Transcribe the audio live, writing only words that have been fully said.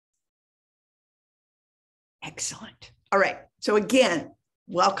Excellent. All right. So again,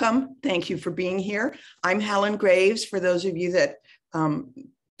 welcome. Thank you for being here. I'm Helen Graves. For those of you that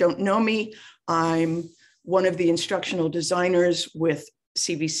don't know me, I'm one of the instructional designers with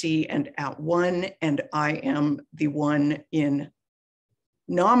CVC and @ONE, and I am the one in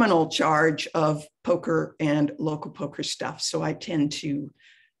nominal charge of POCR and local POCR stuff. So I tend to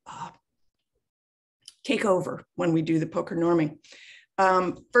take over when we do the POCR norming.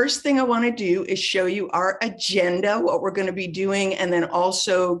 First thing I want to do is show you our agenda, what we're going to be doing, and then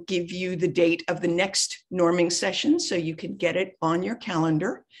also give you the date of the next norming session so you can get it on your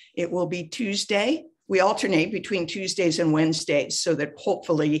calendar. It will be Tuesday. We alternate between Tuesdays and Wednesdays so that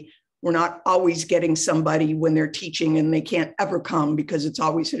hopefully we're not always getting somebody when they're teaching and they can't ever come because it's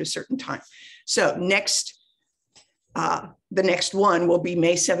always at a certain time. So the next one will be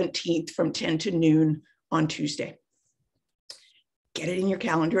May 17th from 10 to noon on Tuesday. Get it in your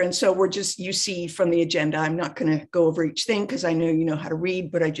calendar. And so you see from the agenda, I'm not going to go over each thing because I know you know how to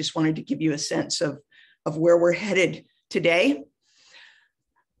read, but I just wanted to give you a sense of where we're headed today.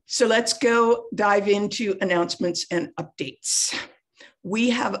 So let's go dive into announcements and updates.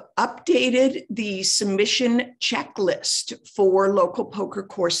 We have updated the submission checklist for local POCR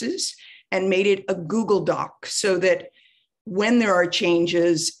courses and made it a Google Doc so that when there are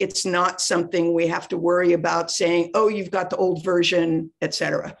changes, it's not something we have to worry about saying, oh, you've got the old version, et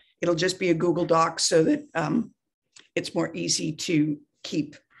cetera. It'll just be a Google Doc so that it's more easy to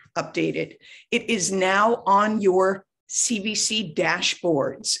keep updated. It is now on your CVC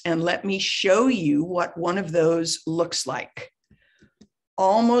dashboards, and let me show you what one of those looks like.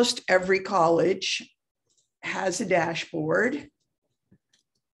 Almost every college has a dashboard.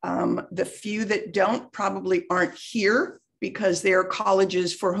 The few that don't probably aren't here because they are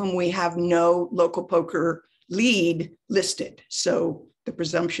colleges for whom we have no local POCR lead listed. So the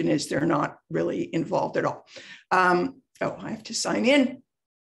presumption is they're not really involved at all. Oh, I have to sign in.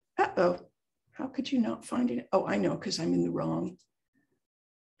 Uh-oh, how could you not find it? Oh, I know, because I'm in the wrong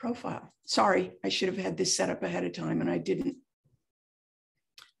profile. Sorry, I should have had this set up ahead of time and I didn't.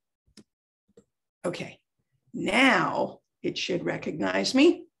 Okay, now it should recognize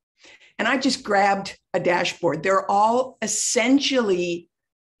me. And I just grabbed a dashboard. They're all essentially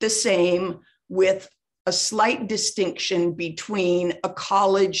the same with a slight distinction between a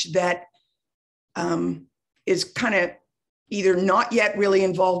college that is kind of either not yet really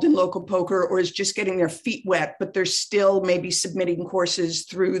involved in local POCR or is just getting their feet wet, but they're still maybe submitting courses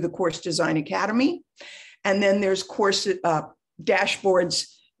through the Course Design Academy. And then there's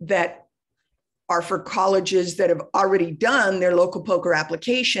dashboards that are for colleges that have already done their local POCR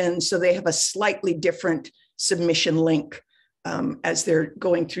application, so they have a slightly different submission link as they're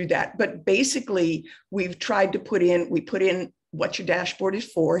going through that. But basically, we've tried to put in what your dashboard is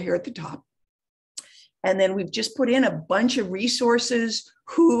for here at the top. And then we've just put in a bunch of resources,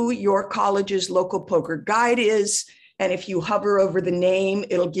 who your college's local POCR guide is. And if you hover over the name,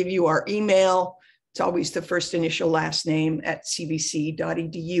 it'll give you our email. It's always the first initial last name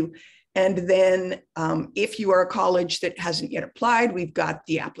 @cvc.edu. And then if you are a college that hasn't yet applied, we've got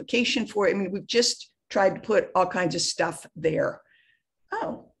the application for it. I mean, we've just tried to put all kinds of stuff there.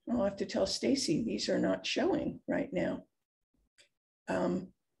 Oh, I'll have to tell Stacy, these are not showing right now.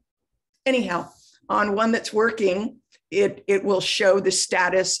 Anyhow, on one that's working, it will show the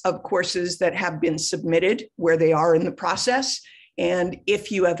status of courses that have been submitted, where they are in the process. And if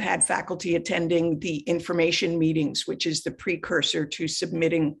you have had faculty attending the information meetings, which is the precursor to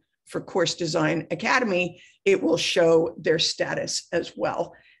submitting for Course Design Academy, it will show their status as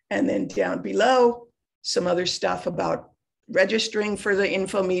well. And then down below, some other stuff about registering for the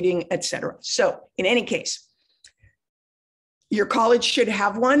info meeting, et cetera. So in any case, your college should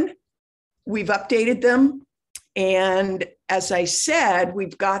have one. We've updated them. And as I said,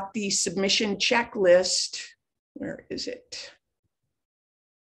 we've got the submission checklist. Where is it?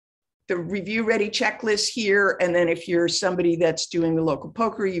 The review ready checklist here. And then if you're somebody that's doing the local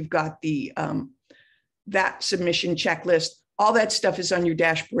POCR, you've got the that submission checklist. All that stuff is on your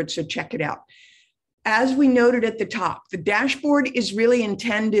dashboard, so check it out. As we noted at the top, the dashboard is really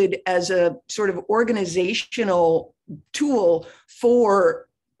intended as a sort of organizational tool for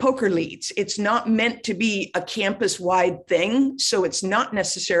POCR leads. It's not meant to be a campus-wide thing, so it's not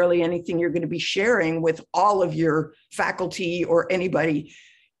necessarily anything you're going to be sharing with all of your faculty or anybody.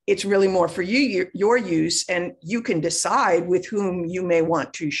 It's really more for you, your use, and you can decide with whom you may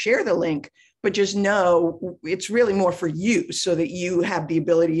want to share the link, but just know it's really more for you so that you have the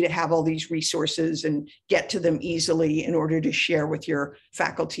ability to have all these resources and get to them easily in order to share with your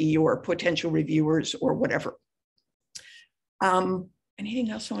faculty or potential reviewers or whatever. Anything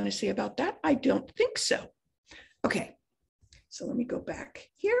else I want to say about that? I don't think so. Okay, so let me go back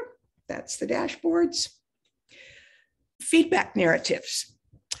here. That's the dashboards. Feedback narratives.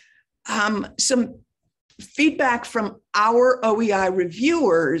 Some feedback from our OEI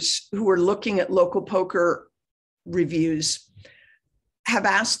reviewers who are looking at local poker reviews have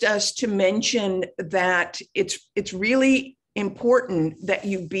asked us to mention that it's really important that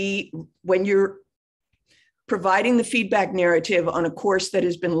you be, when you're providing the feedback narrative on a course that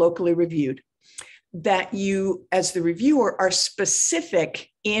has been locally reviewed, that you, as the reviewer, are specific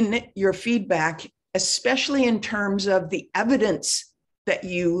in your feedback, especially in terms of the evidence that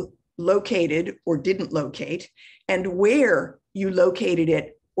you located or didn't locate, and where you located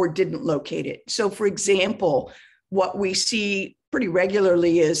it or didn't locate it. So, for example, what we see pretty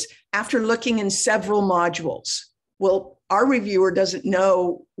regularly is after looking in several modules, well, our reviewer doesn't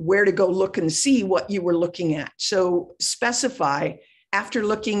know where to go look and see what you were looking at. So specify after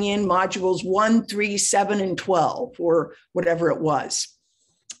looking in modules 1, 3, 7, and 12, or whatever it was.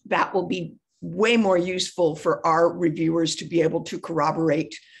 That will be way more useful for our reviewers to be able to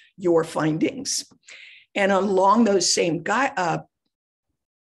corroborate your findings. And along those same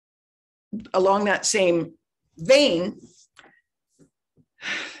along that same vein,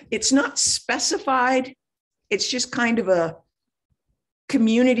 it's not specified. It's just kind of a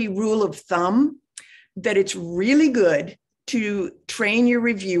community rule of thumb that it's really good to train your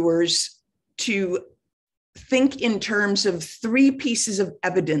reviewers to think in terms of 3 pieces of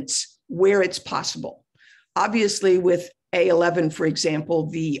evidence where it's possible. Obviously, with A11, for example,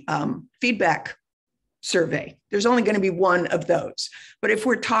 the feedback survey, there's only going to be one of those. But if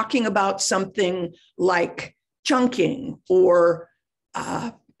we're talking about something like chunking or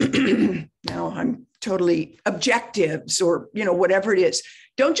now I'm totally objectives, or whatever it is,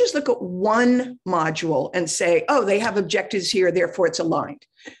 don't just look at one module and say, oh, they have objectives here, therefore it's aligned.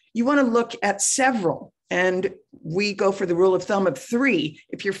 You want to look at several, and we go for the rule of thumb of 3.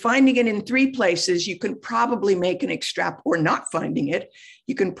 If you're finding it in 3 places, you can probably make an or not finding it,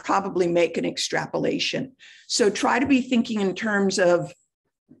 you can probably make an extrapolation. So try to be thinking in terms of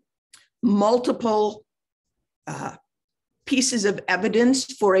multiple pieces of evidence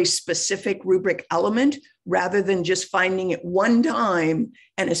for a specific rubric element, rather than just finding it one time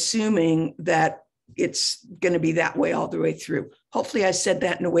and assuming that it's going to be that way all the way through. Hopefully I said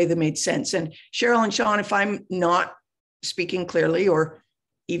that in a way that made sense. And Cheryl and Sean, if I'm not speaking clearly, or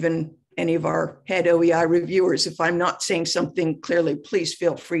even any of our head OEI reviewers, if I'm not saying something clearly, please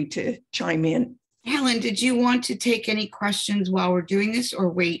feel free to chime in. Helen, did you want to take any questions while we're doing this, or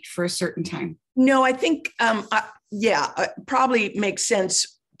wait for a certain time? No, I think, it probably makes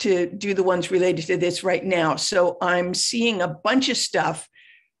sense to do the ones related to this right now. So I'm seeing a bunch of stuff.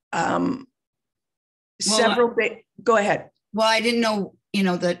 Go ahead. Well, I didn't know,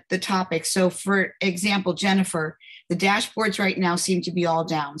 the topic. So for example, Jennifer, the dashboards right now seem to be all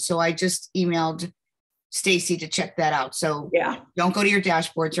down. So I just emailed Stacy to check that out. So yeah, don't go to your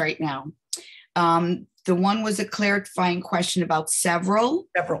dashboards right now. The one was a clarifying question about several.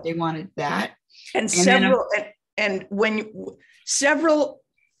 They wanted that. And several, and when several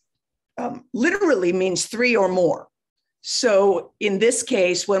literally means 3 or more. So in this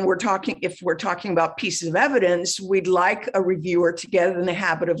case, if we're talking about pieces of evidence, we'd like a reviewer to get in the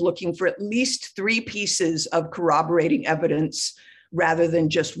habit of looking for at least 3 pieces of corroborating evidence rather than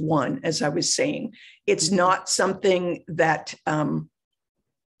just one, as I was saying. It's not something that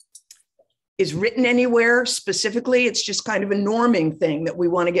is written anywhere specifically. It's just kind of a norming thing that we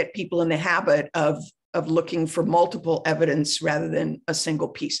want to get people in the habit of looking for multiple evidence rather than a single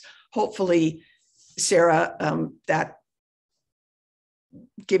piece. Hopefully, Sarah, that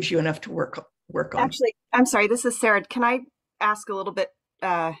gives you enough to work on. Actually, I'm sorry, this is Sarah. Can I ask a little bit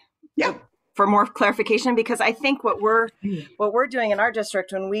yeah, for more clarification? Because I think what we're doing in our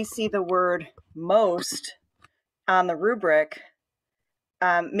district, when we see the word most on the rubric,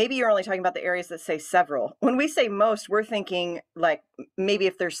 maybe you're only talking about the areas that say several. When we say most, we're thinking like maybe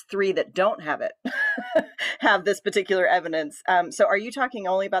if there's 3 that don't have it, have this particular evidence. So are you talking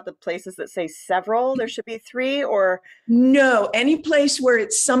only about the places that say several, there should be 3, or? No, any place where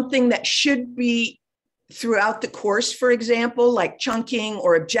it's something that should be throughout the course, for example, like chunking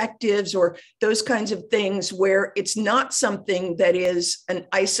or objectives or those kinds of things, where it's not something that is an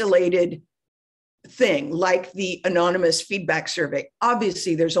isolated thing, like the anonymous feedback survey.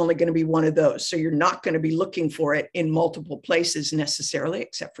 Obviously, there's only going to be one of those. So you're not going to be looking for it in multiple places necessarily,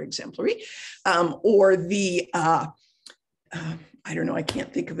 except for exemplary, or the, I don't know, I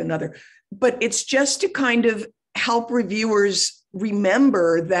can't think of another, but it's just to kind of help reviewers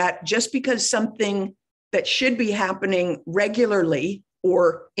remember that just because something that should be happening regularly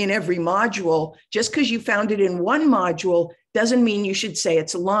or in every module. Just because you found it in one module doesn't mean you should say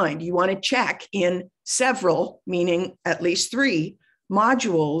it's aligned. You want to check in several, meaning at least 3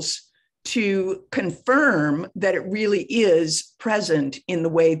 modules, to confirm that it really is present in the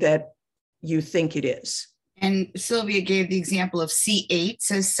way that you think it is. And Sylvia gave the example of C8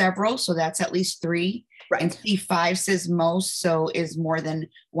 says several, so that's at least 3. Right. And C5 says most, so is more than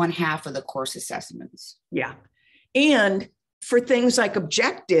 1/2 of the course assessments. Yeah. And for things like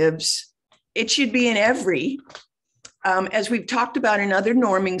objectives, it should be in every, as we've talked about in other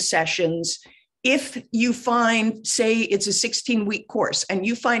norming sessions, if you find, say it's a 16-week course and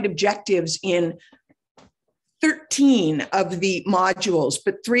you find objectives in 13 of the modules,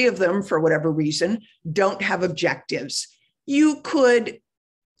 but 3 of them, for whatever reason, don't have objectives, you could,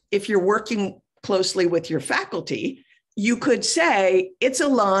 if you're working closely with your faculty, you could say it's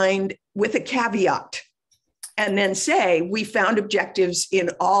aligned with a caveat, and then say, we found objectives in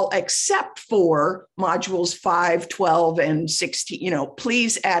all except for modules 5, 12, and 16,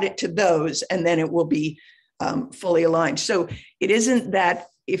 please add it to those, and then it will be fully aligned. So it isn't that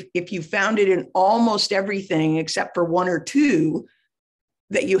if you found it in almost everything except for 1 or 2,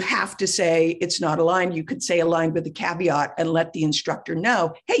 that you have to say it's not aligned. You could say aligned with a caveat and let the instructor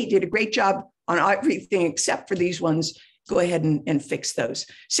know, hey, you did a great job on everything except for these ones. Go ahead and fix those.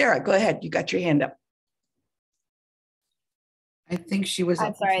 Sarah, go ahead. You got your hand up. I think she was.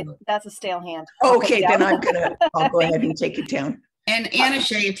 I'm sorry, that's a stale hand. Okay, then I'll go ahead and take it down. And Anna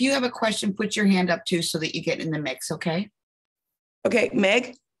Shay, if you have a question, put your hand up too so that you get in the mix, okay? Okay,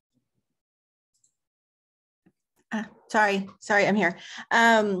 Meg. Sorry, I'm here.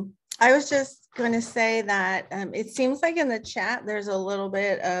 I was just going to say that it seems like in the chat, there's a little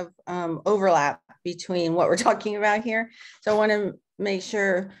bit of overlap between what we're talking about here. So I want to make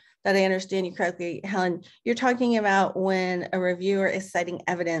sure that I understand you correctly. Helen, you're talking about when a reviewer is citing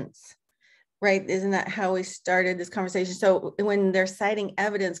evidence, right? Isn't that how we started this conversation? So when they're citing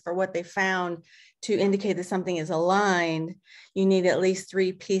evidence for what they found to indicate that something is aligned, you need at least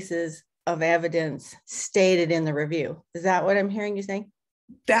 3 pieces of evidence stated in the review. Is that what I'm hearing you saying?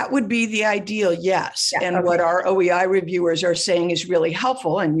 That would be the ideal, yes. Yeah, and okay. What our OEI reviewers are saying is really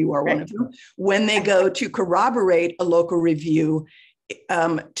helpful, and you are one of them, when they go to corroborate a local review,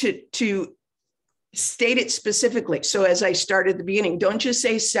 to state it specifically. So as I started at the beginning, don't just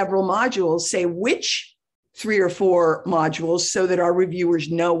say several modules, say which 3 or 4 modules, so that our reviewers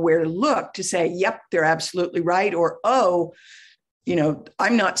know where to look to say, yep, they're absolutely right, or, oh,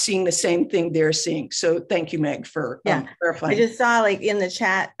 I'm not seeing the same thing they're seeing. So thank you, Meg, for clarifying. I just saw like in the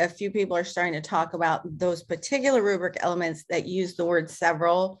chat, a few people are starting to talk about those particular rubric elements that use the word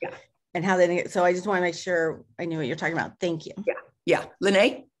several and how they, so I just want to make sure I knew what you're talking about. Thank you. Yeah.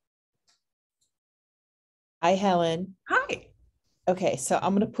 Lene? Hi, Helen. Hi. Okay, so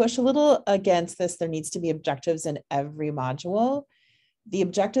I'm going to push a little against this. There needs to be objectives in every module. The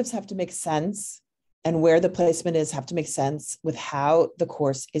objectives have to make sense, and where the placement is have to make sense with how the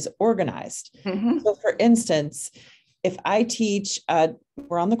course is organized. Mm-hmm. So for instance, if I teach,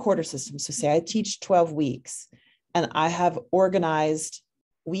 we're on the quarter system. So say I teach 12 weeks and I have organized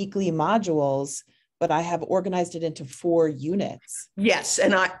weekly modules, but I have organized it into 4 units. Yes,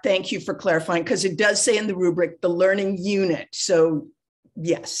 and I thank you for clarifying, because it does say in the rubric, the learning unit. So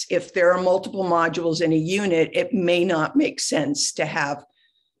yes, if there are multiple modules in a unit, it may not make sense to have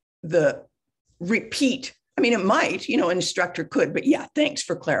the repeat. I mean, it might, an instructor could, but yeah, thanks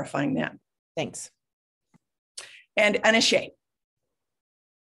for clarifying that. Thanks. And Anna Shay.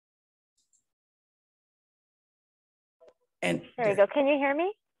 And there you go. Can you hear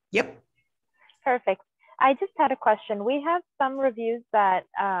me? Yep. Perfect. I just had a question. We have some reviews that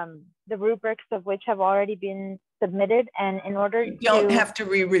the rubrics of which have already been submitted, and in order you don't have to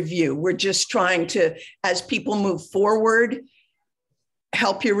re-review. We're just trying to, as people move forward,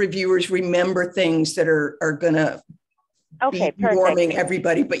 help your reviewers remember things that are going to be warming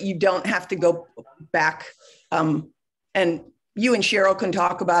everybody, but you don't have to go back. And you and Cheryl can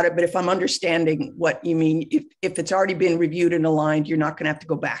talk about it, but if I'm understanding what you mean, if it's already been reviewed and aligned, you're not going to have to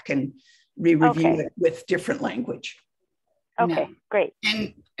go back and re-review it with different language. Okay, great.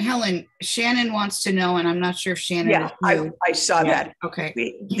 And Helen, Shannon wants to know, and I'm not sure if Shannon. Yeah, I saw that.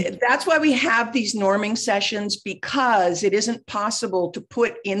 Okay. That's why we have these norming sessions, because it isn't possible to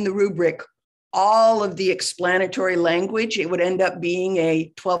put in the rubric all of the explanatory language. It would end up being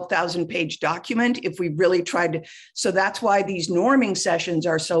a 12,000 page document if we really tried to. So that's why these norming sessions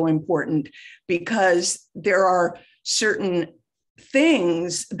are so important, because there are certain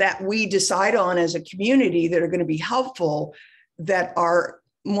things that we decide on as a community that are going to be helpful, that are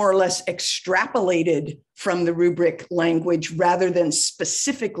more or less extrapolated from the rubric language rather than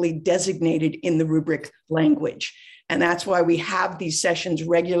specifically designated in the rubric language. And that's why we have these sessions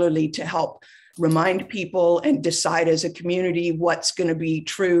regularly to help remind people and decide as a community what's going to be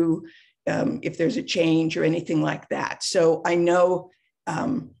true, if there's a change or anything like that. So I know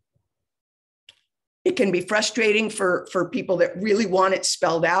it can be frustrating for people that really want it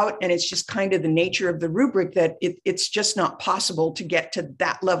spelled out. And it's just kind of the nature of the rubric that it's just not possible to get to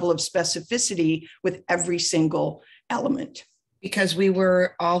that level of specificity with every single element. Because we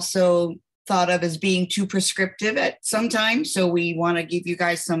were also thought of as being too prescriptive at some time. So we want to give you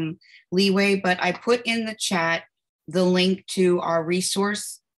guys some leeway, but I put in the chat the link to our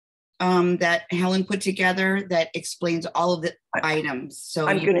resource that Helen put together that explains all of the items. So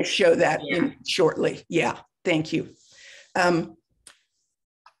I'm going to show that shortly. Yeah, thank you. Oh,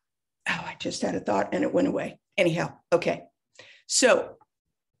 I just had a thought and it went away. Anyhow, okay. So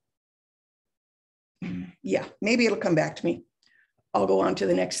yeah, maybe it'll come back to me. I'll go on to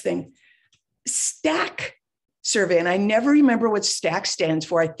the next thing. STAC survey, and I never remember what STAC stands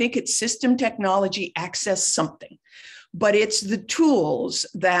for. I think it's System Technology Access something. But it's the tools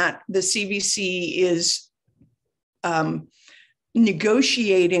that the CVC is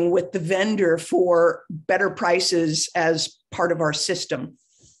negotiating with the vendor for better prices as part of our system.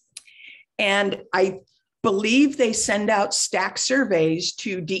 And I believe they send out STAC surveys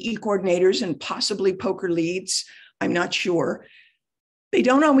to DE coordinators and possibly poker leads. I'm not sure. They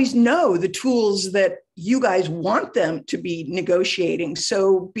don't always know the tools that you guys want them to be negotiating.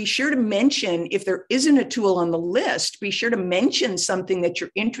 So be sure to mention, if there isn't a tool on the list, be sure to mention something that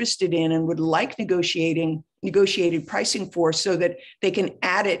you're interested in and would like negotiated pricing for, so that they can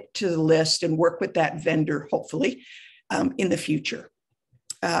add it to the list and work with that vendor, hopefully, in the future.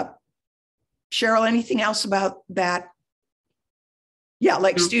 Cheryl, anything else about that? Yeah,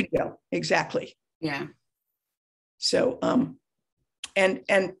 like studio, exactly. Yeah. So,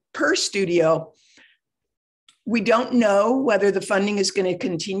 and per studio, we don't know whether the funding is going to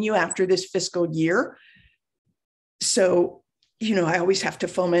continue after this fiscal year. So, you know, I always have to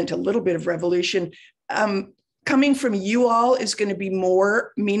foment a little bit of revolution. Coming from you all is going to be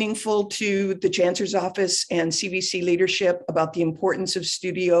more meaningful to the Chancellor's Office and CVC leadership about the importance of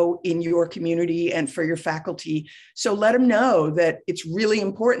studio in your community and for your faculty. So let them know that it's really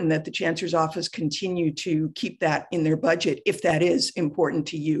important that the Chancellor's Office continue to keep that in their budget, if that is important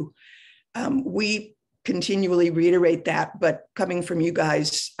to you. We continually reiterate that, but coming from you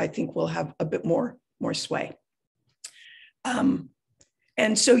guys, I think we'll have a bit more sway.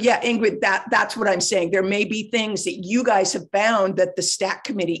 And so, yeah, Ingrid, that's what I'm saying. There may be things that you guys have found that the STAC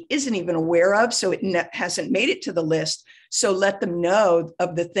committee isn't even aware of, so it hasn't made it to the list. So let them know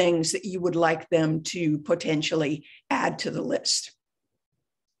of the things that you would like them to potentially add to the list.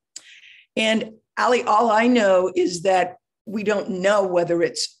 And Ali, all I know is that we don't know whether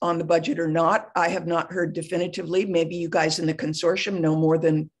it's on the budget or not. I have not heard definitively. Maybe you guys in the consortium know more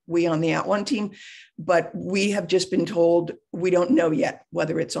than we on the @ONE team, but we have just been told we don't know yet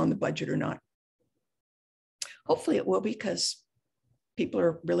whether it's on the budget or not. Hopefully it will be, because people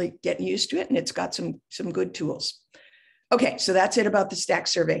are really getting used to it and it's got some good tools. Okay, so that's it about the STAC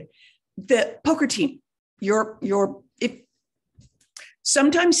survey. The poker team,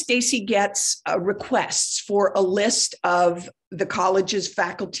 sometimes Stacy gets requests for a list of the college's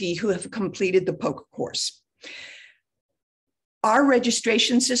faculty who have completed the poker course. Our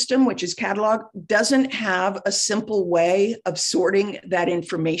registration system, which is catalog, doesn't have a simple way of sorting that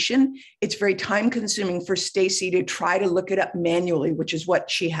information. It's very time consuming for Stacy to try to look it up manually, which is what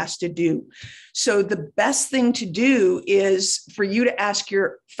she has to do. So the best thing to do is for you to ask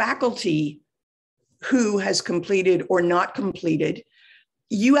your faculty who has completed or not completed.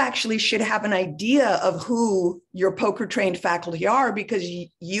 You actually should have an idea of who your poker trained faculty are, because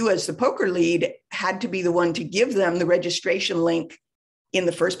you as the poker lead had to be the one to give them the registration link in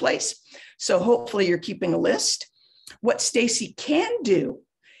the first place. So hopefully you're keeping a list. What Stacy can do,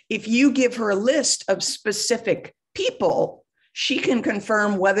 if you give her a list of specific people, she can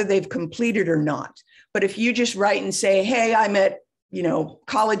confirm whether they've completed or not. But if you just write and say, hey, I'm at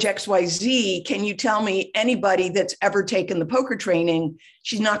college XYZ, can you tell me anybody that's ever taken the poker training?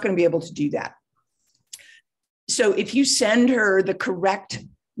 She's not going to be able to do that. So if you send her the correct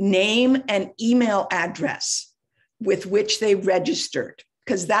name and email address with which they registered,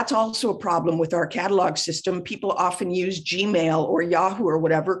 because that's also a problem with our catalog system. People often use Gmail or Yahoo or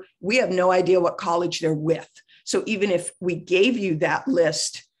whatever. We have no idea what college they're with. So even if we gave you that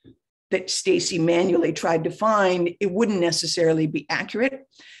list that Stacy manually tried to find, it wouldn't necessarily be accurate.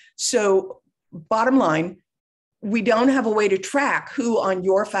 So bottom line, we don't have a way to track who on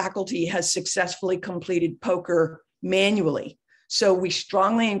your faculty has successfully completed POCR manually. So we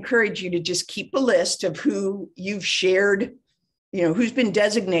strongly encourage you to just keep a list of who you've shared, who's been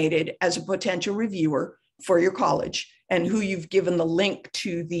designated as a potential reviewer for your college and who you've given the link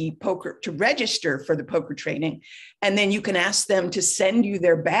to the POCR to register for the POCR training. And then you can ask them to send you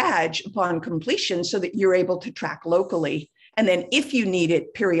their badge upon completion so that you're able to track locally. And then if you need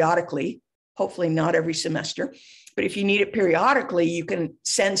it periodically, hopefully not every semester, but if you need it periodically, you can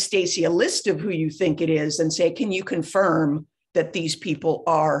send Stacy a list of who you think it is and say, can you confirm that these people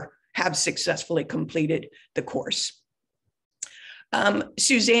have successfully completed the course?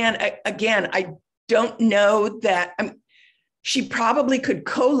 Suzanne, again, I don't know that, she probably could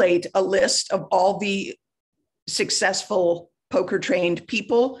collate a list of all the successful POCR trained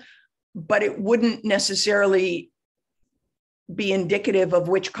people, but it wouldn't necessarily be indicative of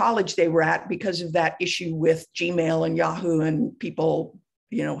which college they were at because of that issue with Gmail and Yahoo and people,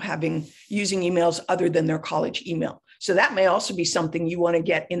 using emails other than their college email. So that may also be something you want to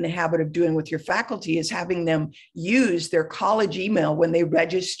get in the habit of doing with your faculty, is having them use their college email when they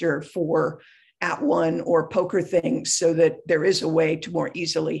register for @ONE or POCR things, so that there is a way to more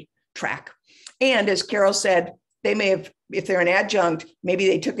easily track. And as Carol said, they may have, if they're an adjunct, maybe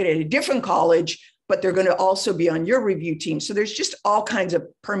they took it at a different college, but they're going to also be on your review team. So there's just all kinds of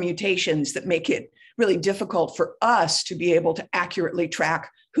permutations that make it really difficult for us to be able to accurately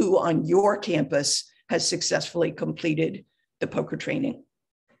track who on your campus has successfully completed the POCR training.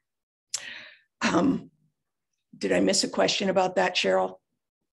 Did I miss a question about that, Cheryl?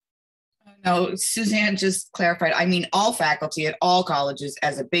 No, Suzanne just clarified. I mean, all faculty at all colleges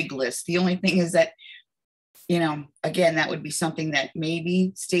as a big list. The only thing is that, again, that would be something that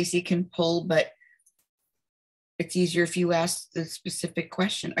maybe Stacy can pull, but it's easier if you ask the specific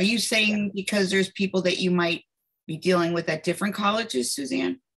question. Are you saying because there's people that you might be dealing with at different colleges,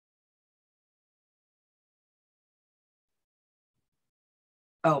 Suzanne?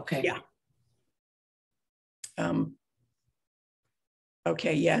 Okay. Yeah.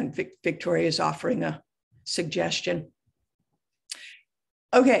 Okay, yeah, and Victoria is offering a suggestion.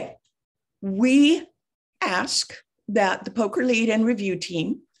 Okay, we ask that the POCR lead and review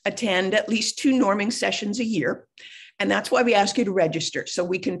team attend at least 2 norming sessions a year, and that's why we ask you to register, so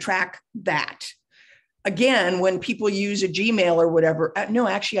we can track that. Again, when people use a Gmail or whatever, no,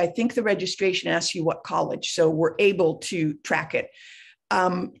 actually, I think the registration asks you what college, so we're able to track it.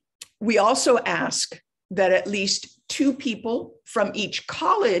 We also ask that at least 2 people from each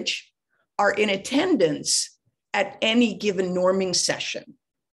college are in attendance at any given norming session.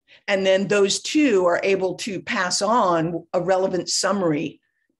 And then those 2 are able to pass on a relevant summary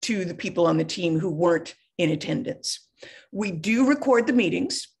to the people on the team who weren't in attendance. We do record the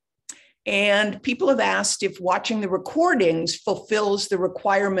meetings, and people have asked if watching the recordings fulfills the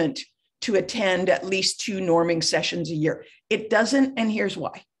requirement to attend at least 2 norming sessions a year. It doesn't, and here's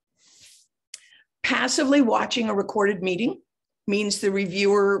why. Passively watching a recorded meeting means the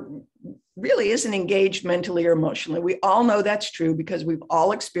reviewer really isn't engaged mentally or emotionally. We all know that's true because we've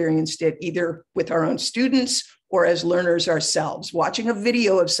all experienced it either with our own students or as learners ourselves. Watching a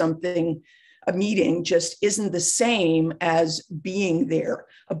video of something, a meeting, just isn't the same as being there.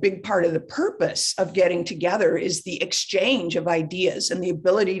 A big part of the purpose of getting together is the exchange of ideas and the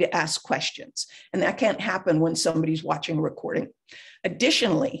ability to ask questions. And that can't happen when somebody's watching a recording.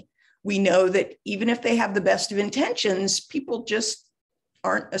 Additionally, we know that even if they have the best of intentions, people just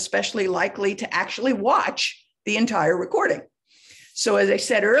aren't especially likely to actually watch the entire recording. So as I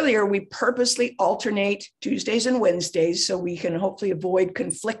said earlier, we purposely alternate Tuesdays and Wednesdays so we can hopefully avoid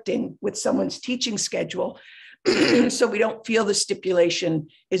conflicting with someone's teaching schedule so we don't feel the stipulation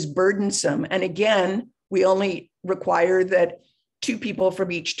is burdensome. And again, we only require that 2 people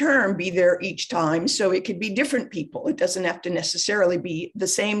from each term be there each time. So it could be different people. It doesn't have to necessarily be the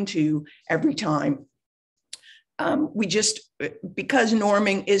same 2 every time. We just, because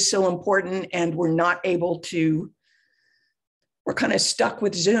norming is so important and we're not able to, we're kind of stuck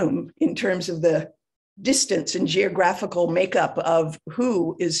with Zoom in terms of the distance and geographical makeup of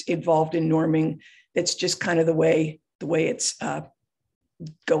who is involved in norming. That's just kind of the way it's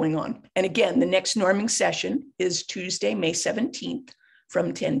going on. And again, the next norming session is Tuesday, May 17th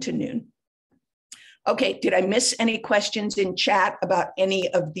from 10 to noon. Okay, did I miss any questions in chat about any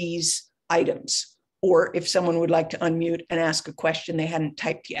of these items? Or if someone would like to unmute and ask a question they hadn't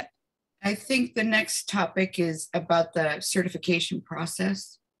typed yet. I think the next topic is about the certification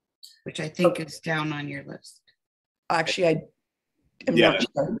process, which I think is down on your list. Actually, I am not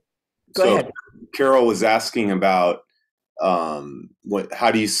sure. Go ahead. Carol was asking about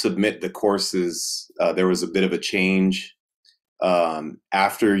how do you submit the courses? There was a bit of a change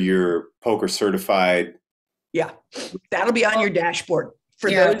after you're POCR certified. Yeah, that'll be on your dashboard. For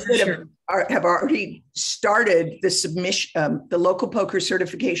Yeah, those for that sure. have already started the submission, the local POCR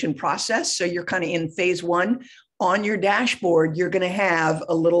certification process. So you're kind of in phase one. On your dashboard, you're going to have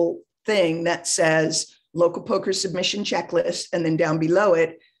a little thing that says local POCR submission checklist, and then down below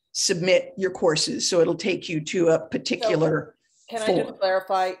it, submit your courses. So it'll take you to a particular Can form. I just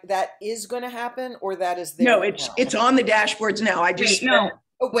clarify, that is going to happen, or that is there? No, it's on the dashboards now. I just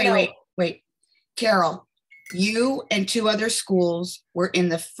Wait. Carol, you and 2 other schools were in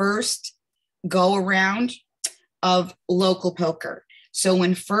the first go around of local POCR. So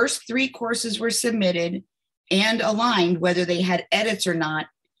when first 3 courses were submitted and aligned, whether they had edits or not,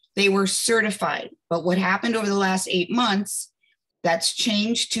 they were certified. But what happened over the last 8 months, that's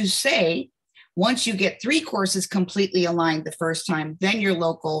changed to say, once you get 3 courses completely aligned the first time, then you're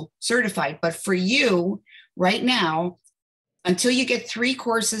local certified. But for you right now, until you get 3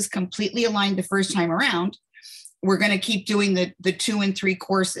 courses completely aligned the first time around, we're going to keep doing the 2 and 3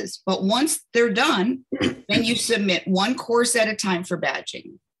 courses. But once they're done, then you submit 1 course at a time for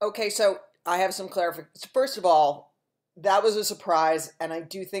badging. Okay, so I have some clarification. First of all, that was a surprise, and I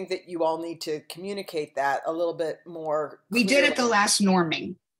do think that you all need to communicate that a little bit more We clearly. did at the last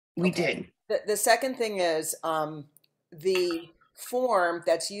norming. We did. The second thing is the form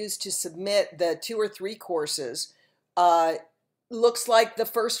that's used to submit the 2 or 3 courses looks like the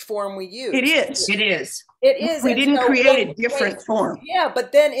first form we used. It is. It is. It is. We And didn't so create a different form. Yeah,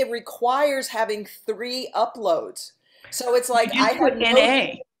 but then it requires having 3 uploads. So it's like I put have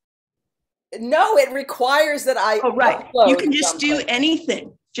NA. No, it requires that I Oh, right. upload You can just do something.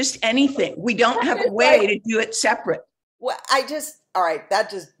 anything. Just anything. We don't have a way to do it separate. Well, all right, that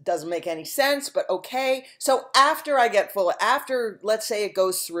just doesn't make any sense, but okay. So after I get after, let's say it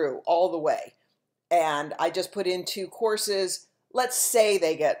goes through all the way, and I just put in 2 courses, let's say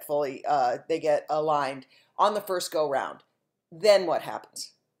they get they get aligned on the first go round, then what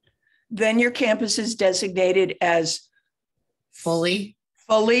happens? Then your campus is designated as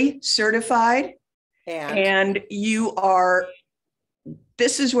Fully certified, and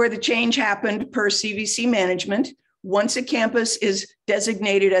this is where the change happened per CVC management. Once a campus is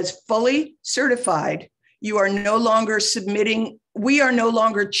designated as fully certified, you are no longer we are no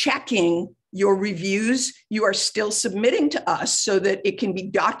longer checking your reviews. You are still submitting to us so that it can be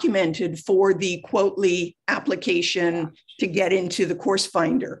documented for the Quotely application to get into the course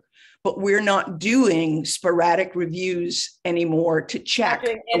finder. But we're not doing sporadic reviews anymore to check. Not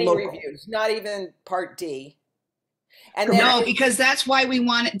doing any reviews, not even Part D. And no, because that's why we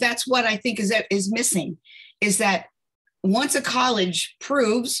want it. That's what I think is missing, is that once a college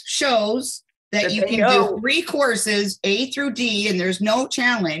shows that you can do 3 courses, A through D, and there's no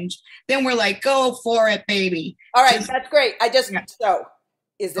challenge, then we're like, go for it, baby. All right, that's great. So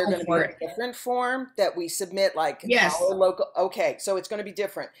is there going to be a different form that we submit, like our local? Okay, so it's going to be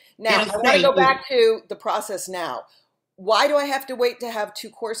different. Now, I want to go back to the process now. Why do I have to wait to have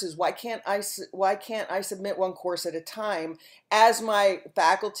 2 courses? Why can't I submit 1 course at a time as my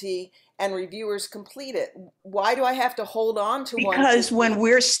faculty and reviewers complete it? Why do I have to hold on to one? Because when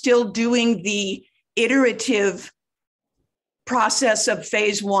we're still doing the iterative process of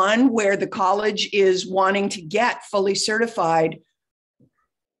phase 1, where the college is wanting to get fully certified,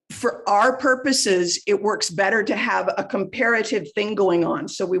 for our purposes, it works better to have a comparative thing going on.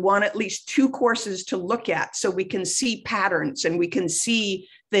 So we want at least 2 courses to look at so we can see patterns and we can see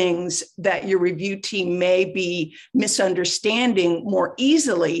things that your review team may be misunderstanding more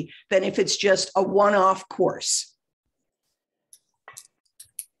easily than if it's just a one-off course.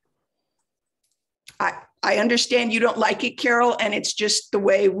 I understand you don't like it, Carol, and it's just the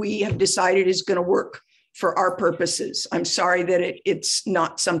way we have decided is going to work for our purposes. I'm sorry that it's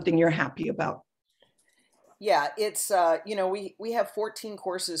not something you're happy about. Yeah, it's, we have 14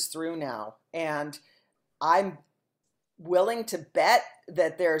 courses through now, and I'm willing to bet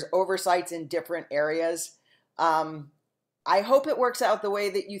that there's oversights in different areas. I hope it works out the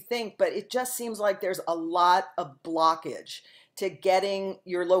way that you think, but it just seems like there's a lot of blockage to getting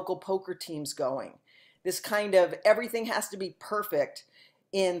your local POCR teams going. This kind of everything has to be perfect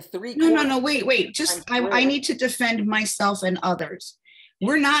in 3 courses. No, wait. Just I need to defend myself and others.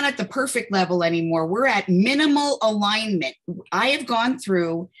 We're not at the perfect level anymore. We're at minimal alignment. I have gone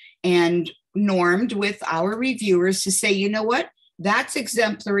through and normed with our reviewers to say, you know what, that's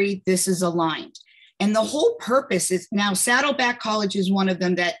exemplary, this is aligned. And the whole purpose is, now Saddleback College is one of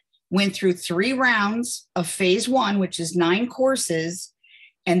them that went through 3 rounds of phase 1, which is 9 courses,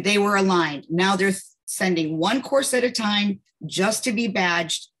 and they were aligned. Now they're sending one course at a time just to be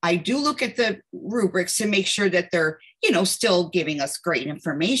badged. I do look at the rubrics to make sure that they're, still giving us great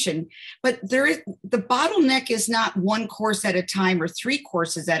information, but the bottleneck is not one course at a time or 3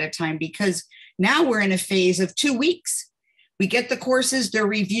 courses at a time, because now we're in a phase of 2 weeks. We get the courses, they're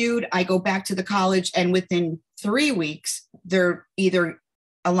reviewed, I go back to the college, and within 3 weeks, they're either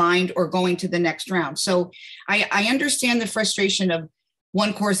aligned or going to the next round. So I understand the frustration of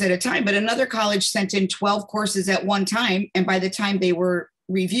one course at a time, but another college sent in 12 courses at one time, and by the time they were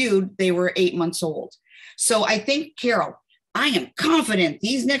reviewed, they were 8 months old. So I think, Carol, I am confident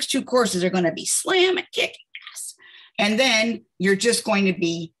these next 2 courses are going to be slam and kick ass. And then you're just going to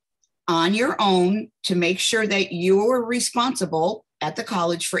be on your own to make sure that you're responsible at the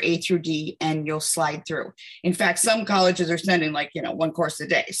college for A through D, and you'll slide through. In fact, some colleges are sending 1 course a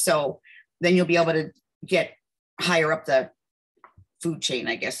day. So then you'll be able to get higher up the food chain,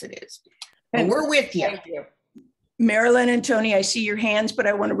 I guess it is. And we're with you. Thank you. Marilyn and Tony, I see your hands, but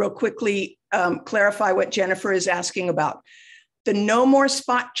I want to real quickly clarify what Jennifer is asking about. The no more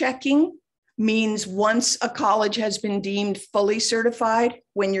spot checking means once a college has been deemed fully certified,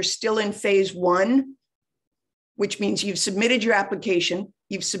 when you're still in phase 1, which means you've submitted your application,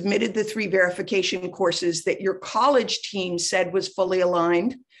 you've submitted the 3 verification courses that your college team said was fully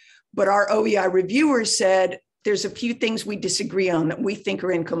aligned, but our OEI reviewers said, there's a few things we disagree on that we think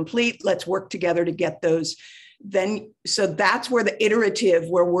are incomplete. Let's work together to get those. Then, so that's where the iterative,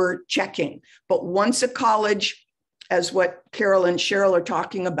 where we're checking. But once a college, as what Carol and Cheryl are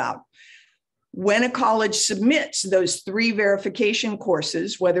talking about, when a college submits those 3 verification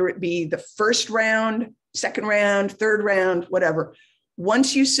courses, whether it be the first round, second round, third round, whatever,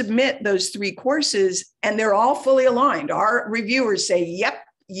 once you submit those 3 courses and they're all fully aligned, our reviewers say, yep,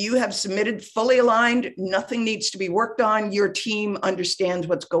 you have submitted fully aligned, nothing needs to be worked on, your team understands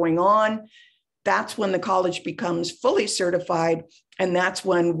what's going on. That's when the college becomes fully certified. And that's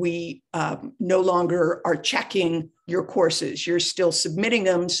when we no longer are checking your courses. You're still submitting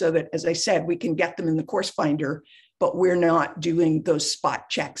them so that, as I said, we can get them in the course finder, but we're not doing those spot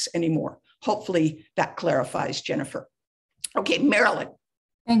checks anymore. Hopefully that clarifies, Jennifer. Okay, Marilyn.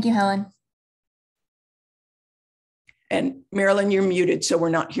 Thank you, Helen. And Marilyn, you're muted, so we're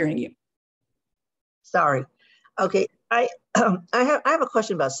not hearing you. Sorry. Okay, I have a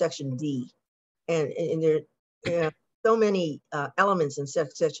question about section D, and there are so many elements in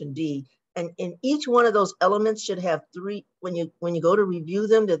section D, and in each one of those elements should have 3. When you go to review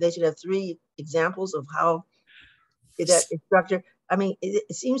them, that they should have 3 examples of how that is structured. I mean,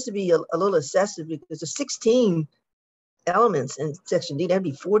 it seems to be a little excessive because there's 16 elements in section D. That'd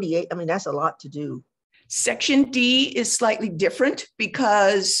be 48. I mean, that's a lot to do. Section D is slightly different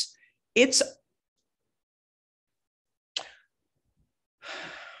because it's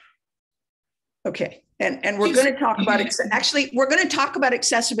okay. And we're going to talk about actually, we're going to talk about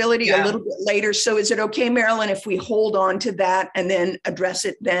accessibility a little bit later. So is it okay, Marilyn, if we hold on to that and then address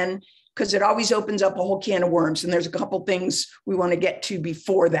it then? Because it always opens up a whole can of worms, and there's a couple things we want to get to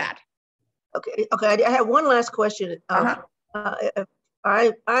before that. Okay. I have one last question. I'm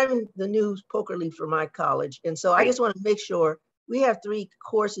the new poker lead for my college. And so I just want to make sure we have 3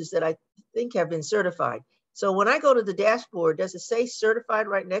 courses that I think have been certified. So when I go to the dashboard, does it say certified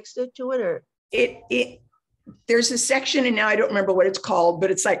right next to it, or? There's a section, and now I don't remember what it's called,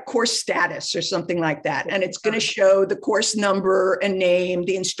 but it's like course status or something like that. And it's going to show the course number and name,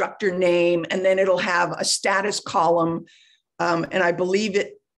 the instructor name, and then it'll have a status column. And I believe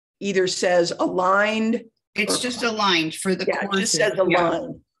it either says aligned. It's just aligned for the courses. It just says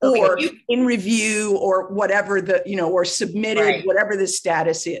aligned, or in review, or whatever the, or submitted, whatever the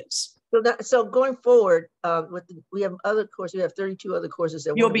status is. So going forward, we have other courses. We have 32 other courses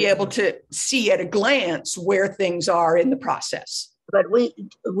that you'll be able to see at a glance where things are in the process. But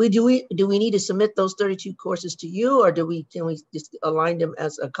do we need to submit those 32 courses to you, or can we just align them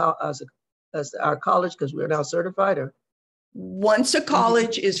as our college because we're now certified? Or once a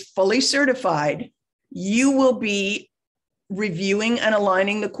college is fully certified, you will be reviewing and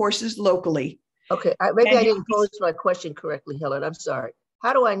aligning the courses locally. Okay, maybe I didn't pose my question correctly, Helen. I'm sorry.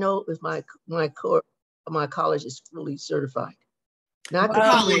 How do I know if my college is fully certified? Not the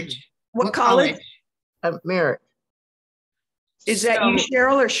college. What college? Merritt. Is that you,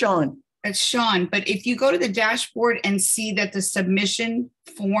 Cheryl, or Sean? It's Sean. But if you go to the dashboard and see that the submission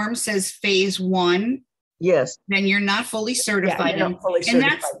form says phase 1, yes, then you're not fully certified. Yeah, not fully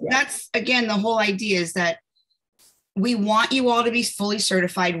certified. And that's again, the whole idea is that we want you all to be fully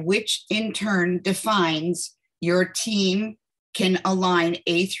certified, which in turn defines your team can align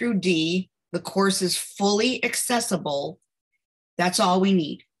A through D. The course is fully accessible. That's all we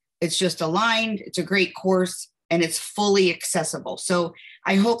need. It's just aligned. It's a great course and it's fully accessible. So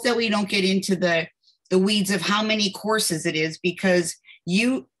I hope that we don't get into the weeds of how many courses it is, because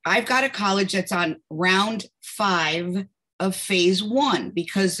I've got a college that's on round 5 of phase 1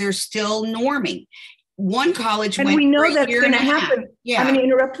 because they're still norming. One college and went we know for a that's year going and to a half. happen. Yeah. I'm going to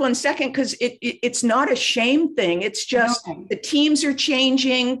interrupt 1 second because it's not a shame thing. It's just No. the teams are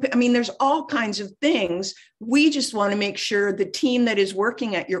changing. I mean, there's all kinds of things. We just want to make sure the team that is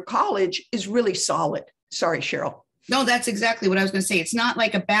working at your college is really solid. Sorry, Cheryl. No, that's exactly what I was going to say. It's not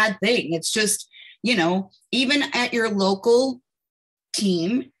like a bad thing. It's just, even at your local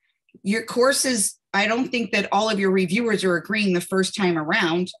team, your courses, I don't think that all of your reviewers are agreeing the first time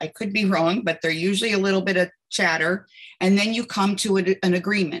around. I could be wrong, but they're usually a little bit of chatter. And then you come to an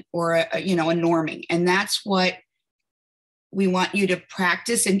agreement or a norming. And that's what we want you to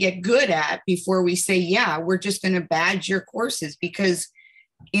practice and get good at before we say, yeah, we're just going to badge your courses, because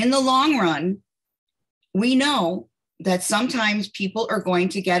in the long run, we know that sometimes people are going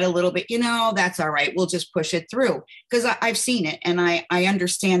to get a little bit, that's all right, we'll just push it through. Because I've seen it and I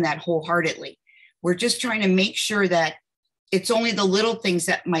understand that wholeheartedly. We're just trying to make sure that it's only the little things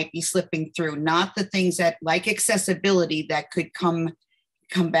that might be slipping through, not the things that, like accessibility, that could come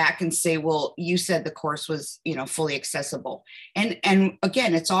back and say, well, you said the course was, fully accessible. And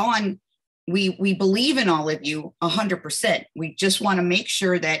again, it's all on, we believe in all of you 100%. We just want to make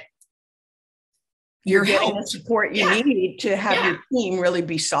sure that you're getting the support you need to have your team really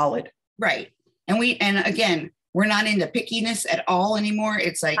be solid. Right. And again, we're not into pickiness at all anymore.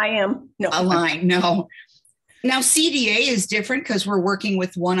 It's like, I am. No. A line. No. Now CDA is different because we're working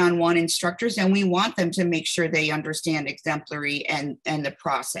with one-on-one instructors and we want them to make sure they understand exemplary and the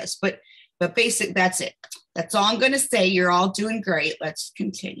process. But that's it. That's all I'm going to say. You're all doing great. Let's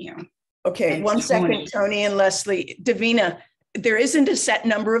continue. Okay. And 1 second, Tony and Leslie. Davina, there isn't a set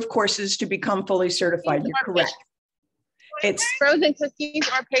number of courses to become fully certified. You're correct. It's frozen cookies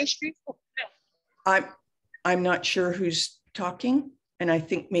or pastries. I'm not sure who's talking, and I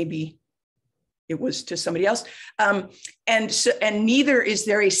think maybe it was to somebody else. And neither is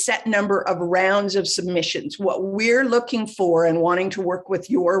there a set number of rounds of submissions. What we're looking for and wanting to work with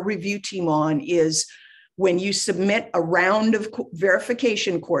your review team on is when you submit a round of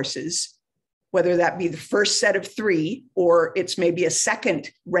verification courses, whether that be the first set of 3 or it's maybe a second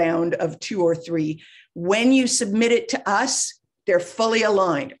round of 2 or 3, when you submit it to us, they're fully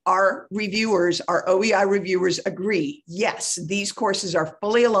aligned. Our reviewers, our OEI reviewers agree, yes, these courses are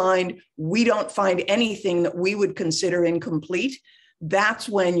fully aligned. We don't find anything that we would consider incomplete. That's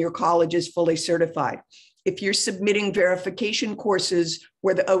when your college is fully certified. If you're submitting verification courses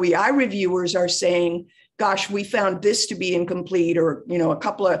where the OEI reviewers are saying, gosh, we found this to be incomplete, or, a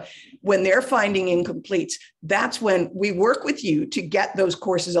couple of, when they're finding incompletes, that's when we work with you to get those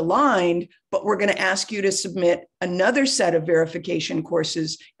courses aligned, but we're going to ask you to submit another set of verification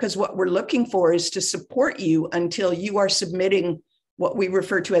courses, because what we're looking for is to support you until you are submitting what we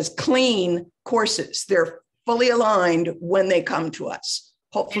refer to as clean courses. They're fully aligned when they come to us.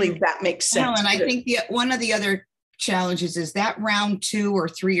 Hopefully that makes sense. And I think one of the other challenges is that round 2 or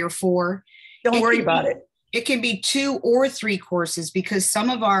 3 or 4. Don't worry about it. It can be 2 or 3 courses, because some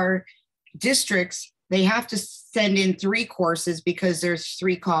of our districts, they have to send in 3 courses because there's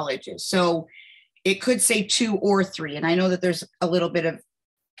 3 colleges. So it could say 2 or 3. And I know that there's a little bit of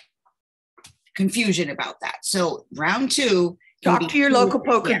confusion about that. So round 2. Talk to your local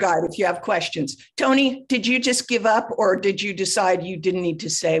poker guide if you have questions. Tony, did you just give up, or did you decide you didn't need to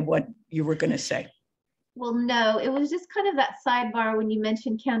say what you were going to say? Well, no, it was just kind of that sidebar when you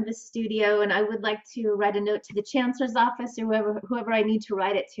mentioned Canvas Studio, and I would like to write a note to the chancellor's office or whoever I need to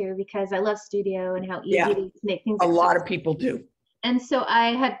write it to, because I love Studio and how easy it is to make things. A lot of people do. And so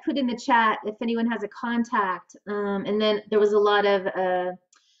I had put in the chat if anyone has a contact, and then there was a lot of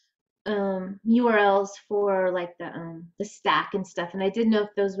URLs for like the stack and stuff, and I didn't know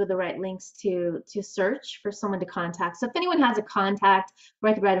if those were the right links to search for someone to contact. So if anyone has a contact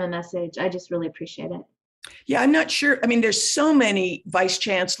where I could write them a message, I just really appreciate it. Yeah, I'm not sure. I mean, there's so many vice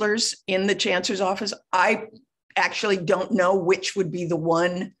chancellors in the chancellor's office. I actually don't know which would be the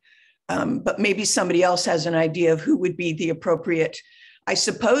one, but maybe somebody else has an idea of who would be the appropriate. I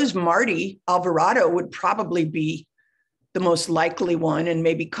suppose Marty Alvarado would probably be the most likely one, and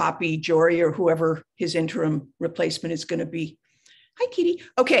maybe copy Jory or whoever his interim replacement is going to be. Hi, Kitty.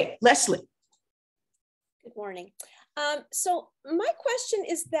 Okay, Leslie. Good morning. So my question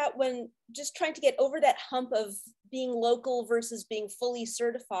is that when just trying to get over that hump of being local versus being fully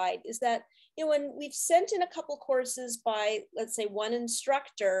certified, is that, when we've sent in a couple courses by, let's say, one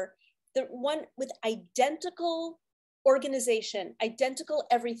instructor, the one with identical organization, identical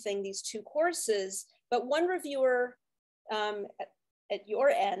everything, these two courses, but one reviewer at your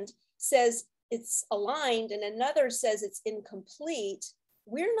end says it's aligned and another says it's incomplete,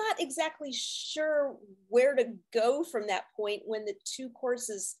 we're not exactly sure where to go from that point when the two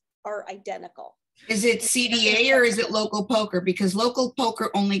courses are identical. Is it CDA or is it local poker? Because local poker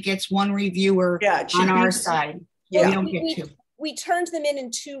only gets one reviewer on our side. Yeah, we don't get two. We turned them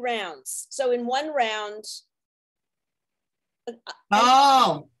in 2 rounds. So in 1 round.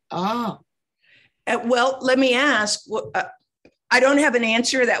 Well, let me ask. I don't have an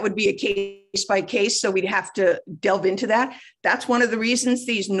answer. That would be a case by case. So we'd have to delve into that. That's one of the reasons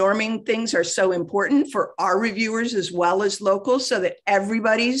these norming things are so important for our reviewers as well as locals, so that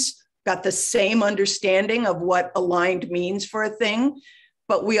everybody's got the same understanding of what aligned means for a thing.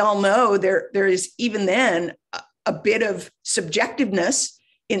 But we all know there is even then a bit of subjectiveness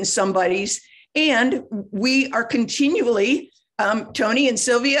in somebody's, and we are continually, Tony and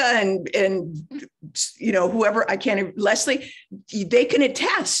Sylvia and whoever, Leslie, they can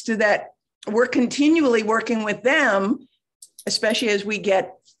attest to that. We're continually working with them, especially as we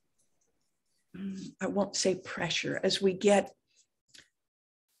get, I won't say pressure, as we get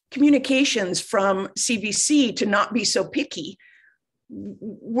communications from CVC to not be so picky.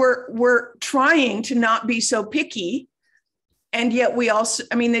 We're trying to not be so picky, and yet we also,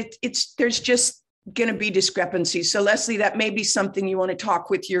 there's just going to be discrepancies. So Leslie, that may be something you want to talk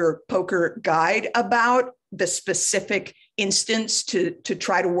with your poker guide about, the specific instance to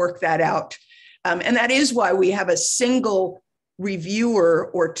try to work that out. And that is why we have a single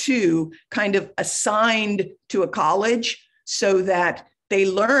reviewer or two kind of assigned to a college, so that they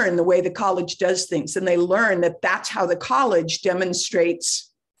learn the way the college does things, and they learn that that's how the college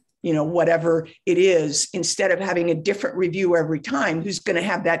demonstrates, whatever it is, instead of having a different reviewer every time who's going to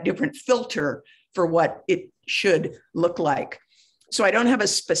have that different filter for what it should look like. So I don't have a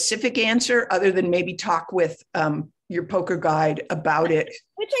specific answer other than maybe talk with your poker guide about it.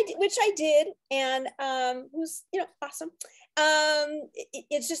 Which I did, and who's awesome.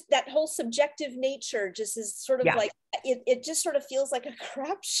 It's just that whole subjective nature just is sort of like it just sort of feels like a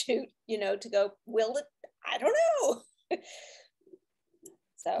crapshoot, to go, will it? I don't know.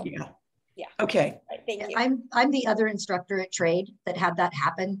 So yeah. Okay. Thank you. I'm the other instructor at Trade that had that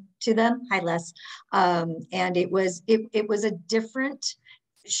happen to them. Hi, Les. And it was a different.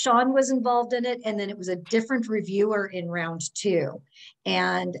 Sean was involved in it, and then it was a different reviewer in round 2,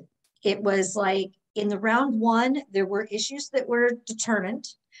 and it was like in the round 1 there were issues that were determined.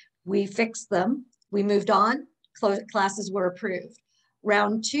 We fixed them. We moved on. Classes were approved.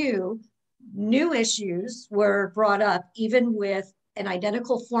 Round 2, new issues were brought up, even with an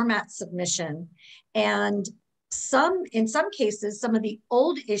identical format submission, and in some cases, some of the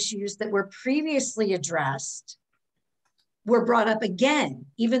old issues that were previously addressed were brought up again,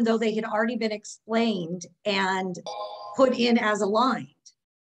 even though they had already been explained and put in as aligned.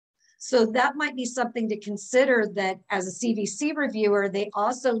 So that might be something to consider, that as a CVC reviewer, they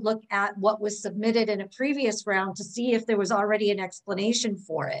also look at what was submitted in a previous round to see if there was already an explanation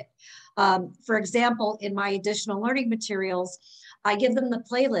for it. For example, in my additional learning materials, I give them the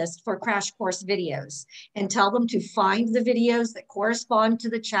playlist for crash course videos and tell them to find the videos that correspond to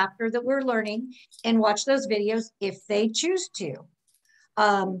the chapter that we're learning and watch those videos if they choose to.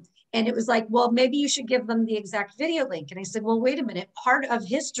 And it was like, well, maybe you should give them the exact video link. And I said, well, wait a minute. Part of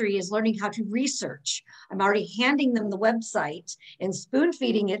history is learning how to research. I'm already handing them the website and spoon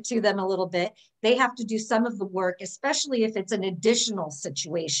feeding it to them a little bit. They have to do some of the work, especially if it's an additional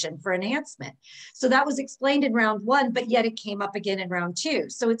situation for enhancement. So that was explained in round 1, but yet it came up again in round 2.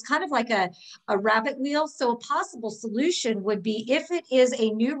 So it's kind of like a rabbit wheel. So a possible solution would be, if it is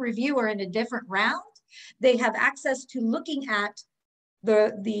a new reviewer in a different round, they have access to looking at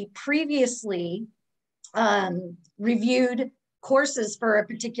the previously reviewed courses for a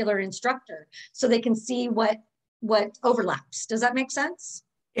particular instructor, so they can see what overlaps. Does that make sense?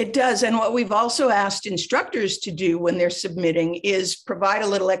 It does. And what we've also asked instructors to do when they're submitting is provide a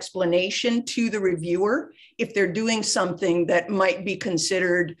little explanation to the reviewer if they're doing something that might be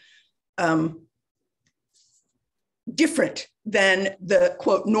considered different than the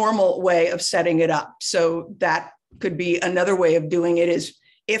quote normal way of setting it up. So that could be another way of doing it, is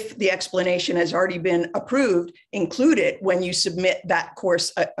if the explanation has already been approved, include it when you submit that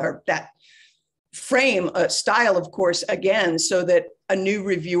course or that frame, style of course again, so that a new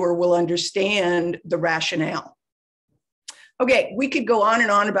reviewer will understand the rationale. Okay, we could go on and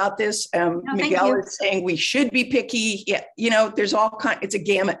on about this. Miguel is saying we should be picky. Yeah, there's all kinds, it's a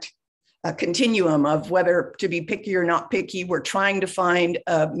gamut, a continuum of whether to be picky or not picky. We're trying to find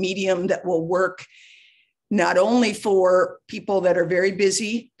a medium that will work not only for people that are very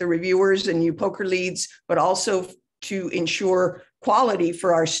busy, the reviewers and you poker leads, but also to ensure quality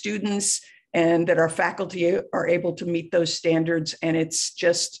for our students and that our faculty are able to meet those standards. And it's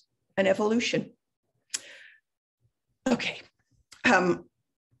just an evolution. Okay,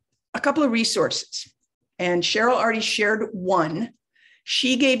 a couple of resources. And Cheryl already shared one.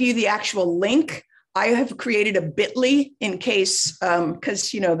 She gave you the actual link. I have created a bit.ly in case,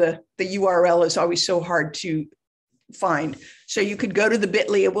 because the URL is always so hard to find. So you could go to the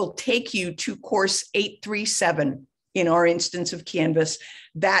bit.ly, it will take you to course 837 in our instance of Canvas.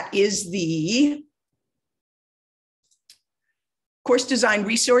 That is the course design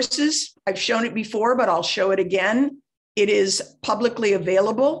resources. I've shown it before, but I'll show it again. It is publicly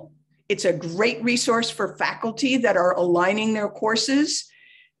available. It's a great resource for faculty that are aligning their courses.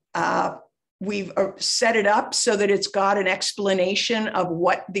 We've set it up so that it's got an explanation of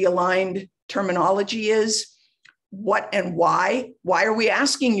what the aligned terminology is, what and why. Why are we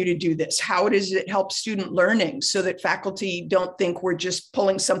asking you to do this? How does it help student learning so that faculty don't think we're just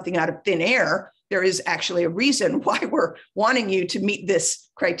pulling something out of thin air? There is actually a reason why we're wanting you to meet this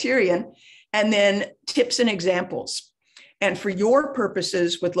criterion. And then tips and examples. And for your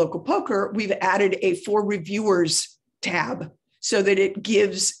purposes with local poker, we've added a for reviewers tab so that it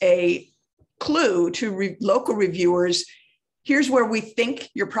gives a clue to local reviewers. Here's where we think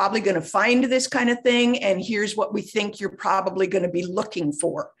you're probably going to find this kind of thing, and here's what we think you're probably going to be looking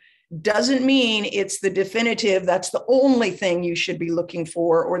for. Doesn't mean it's the definitive, that's the only thing you should be looking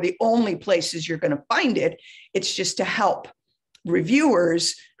for or the only places you're going to find it. It's just to help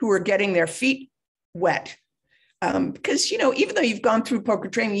reviewers who are getting their feet wet. Because, even though you've gone through poker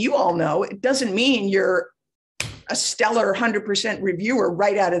training, you all know it doesn't mean you're a stellar 100% reviewer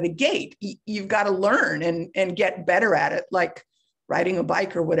right out of the gate. You've got to learn and get better at it, like riding a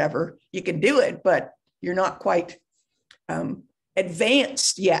bike or whatever. You can do it, but you're not quite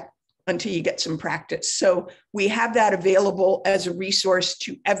advanced yet until you get some practice. So we have that available as a resource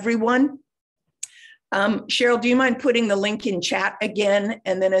to everyone. Cheryl, do you mind putting the link in chat again?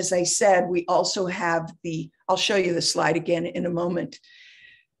 And then, as I said, we also have I'll show you the slide again in a moment.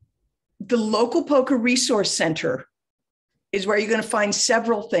 The Local Poker Resource Center is where you're going to find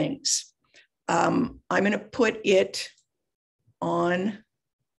several things. I'm going to put it on,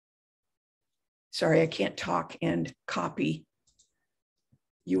 sorry, I can't talk and copy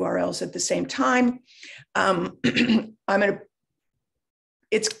URLs at the same time.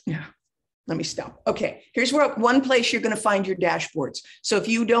 Let me stop. Okay, here's one place you're going to find your dashboards. So if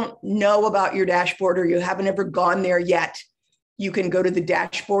you don't know about your dashboard or you haven't ever gone there yet, you can go to the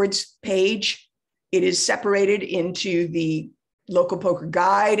dashboards page. It is separated into the local poker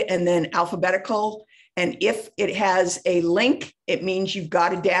guide and then alphabetical. And if it has a link, it means you've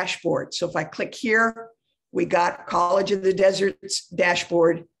got a dashboard. So if I click here, we got College of the Desert's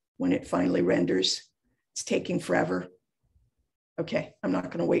dashboard. When it finally renders, it's taking forever. Okay, I'm not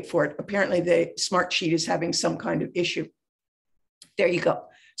going to wait for it. Apparently the smart sheet is having some kind of issue. There you go.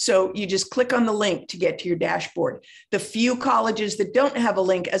 So you just click on the link to get to your dashboard. The few colleges that don't have a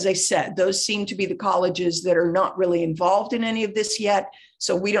link, as I said, those seem to be the colleges that are not really involved in any of this yet.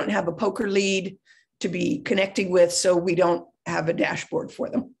 So we don't have a poker lead to be connecting with, so we don't have a dashboard for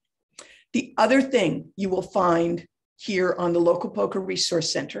them. The other thing you will find here on the Local Poker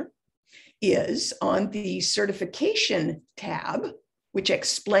Resource Center is on the certification tab, which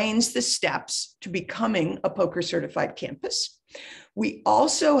explains the steps to becoming a poker certified campus. We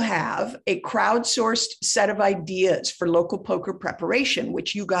also have a crowdsourced set of ideas for local poker preparation,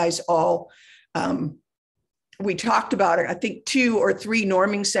 which you guys all, we talked about it, I think 2 or 3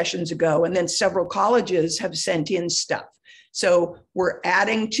 norming sessions ago, and then several colleges have sent in stuff. So we're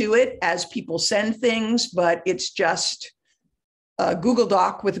adding to it as people send things, but it's just a Google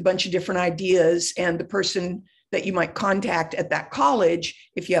Doc with a bunch of different ideas, and the person that you might contact at that college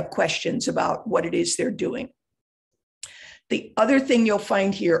if you have questions about what it is they're doing. The other thing you'll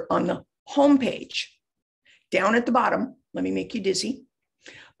find here on the homepage, down at the bottom, let me make you dizzy,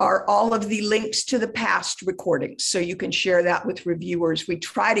 are all of the links to the past recordings. So you can share that with reviewers. We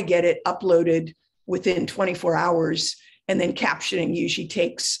try to get it uploaded within 24 hours, and then captioning usually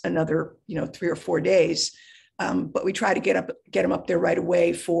takes another 3 or 4 days. But we try to get them up there right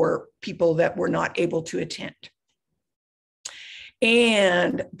away for people that were not able to attend.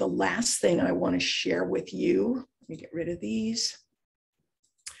 And the last thing I want to share with you, let me get rid of these,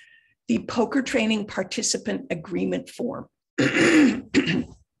 the Poker Training Participant Agreement Form.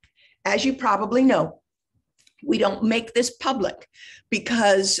 As you probably know, we don't make this public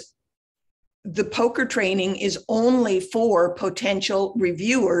because the poker training is only for potential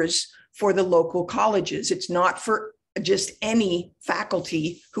reviewers for the local colleges. It's not for just any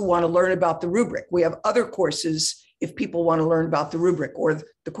faculty who want to learn about the rubric. We have other courses if people want to learn about the rubric, or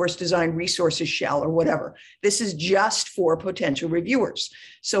the course design resources shell, or whatever. This is just for potential reviewers.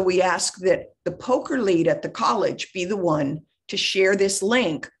 So we ask that the POCR lead at the college be the one to share this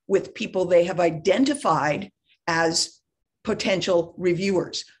link with people they have identified as potential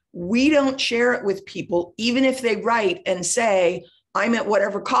reviewers. We don't share it with people, even if they write and say, I'm at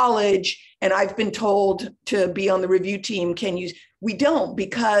whatever college and I've been told to be on the review team. Can you? We don't,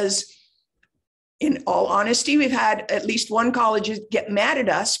 because in all honesty, we've had at least one college get mad at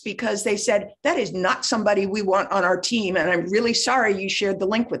us because they said, that is not somebody we want on our team. And I'm really sorry you shared the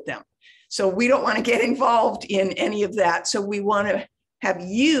link with them. So we don't want to get involved in any of that. So we want to have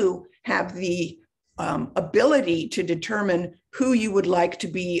you have the ability to determine who you would like to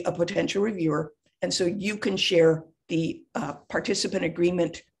be a potential reviewer. And so you can share the participant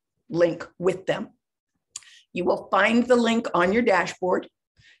agreement link with them. You will find the link on your dashboard.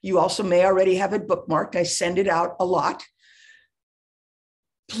 You also may already have it bookmarked. I send it out a lot.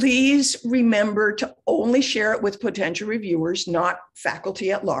 Please remember to only share it with potential reviewers, not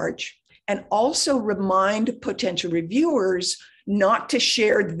faculty at large. And also remind potential reviewers not to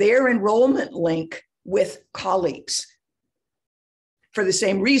share their enrollment link with colleagues. For the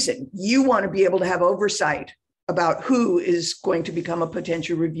same reason, you want to be able to have oversight about who is going to become a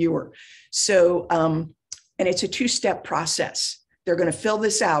potential reviewer. So, and it's a two-step process. They're going to fill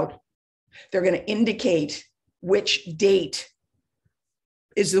this out. They're going to indicate which date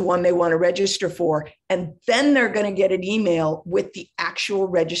is the one they want to register for. And then they're going to get an email with the actual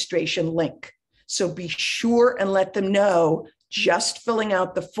registration link. So be sure and let them know just filling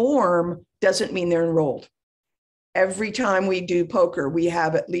out the form doesn't mean they're enrolled. Every time we do POCR, we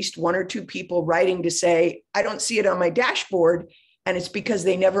have at least one or two people writing to say, I don't see it on my dashboard. And it's because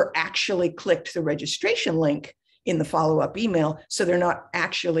they never actually clicked the registration link in the follow-up email. So they're not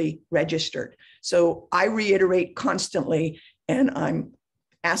actually registered. So I reiterate constantly, and I'm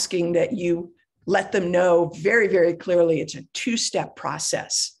asking that you let them know very, very clearly it's a two-step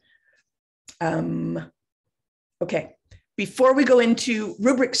process. Okay, before we go into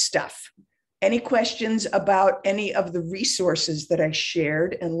rubric stuff, any questions about any of the resources that I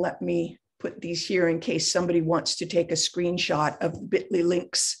shared? And let me put these here in case somebody wants to take a screenshot of bit.ly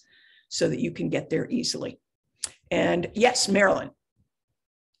links so that you can get there easily. And yes, Marilyn.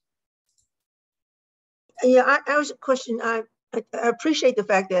 Yeah, I was a question. I appreciate the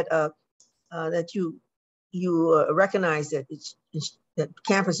fact that that you recognize that that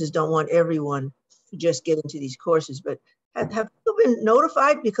campuses don't want everyone to just get into these courses. But have you been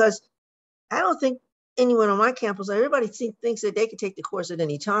notified? Because I don't think anyone on my campus, everybody thinks that they can take the course at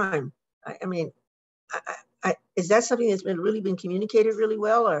any time. I mean, is that something that's really been communicated really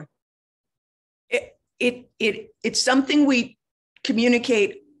well, or? It's something we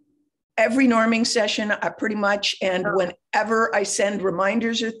communicate every norming session pretty much. And whenever I send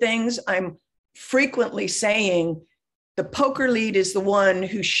reminders or things, I'm frequently saying the POCR lead is the one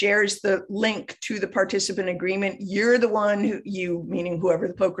who shares the link to the participant agreement. You're the one who, you, meaning whoever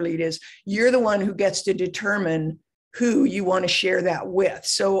the POCR lead is, you're the one who gets to determine who you want to share that with.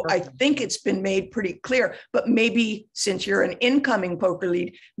 So I think it's been made pretty clear, but maybe since you're an incoming POCR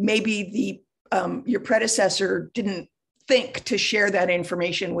lead, maybe the your predecessor didn't think to share that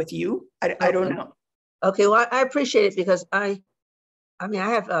information with you. I don't know. Okay, well, I appreciate it because I mean,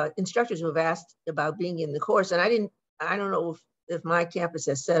 I have instructors who have asked about being in the course, and I don't know if my campus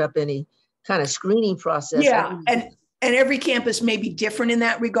has set up any kind of screening process. Yeah, and every campus may be different in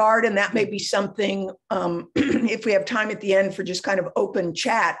that regard, and that may be something, if we have time at the end for just kind of open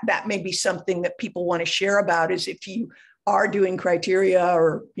chat, that may be something that people want to share about, is if you are doing criteria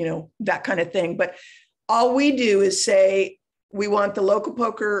or, you know, that kind of thing. But all we do is say, we want the local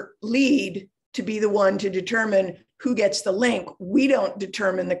POCR lead to be the one to determine who gets the link. We don't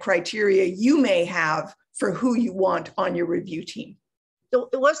determine the criteria you may have for who you want on your review team. So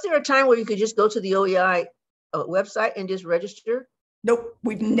was there a time where you could just go to the OEI website and just register? Nope,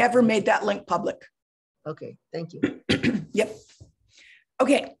 we've never made that link public. Okay, thank you. Yep.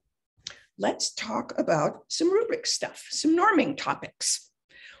 Okay, let's talk about some rubric stuff, some norming topics.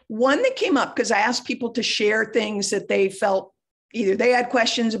 One that came up because I asked people to share things that they felt either they had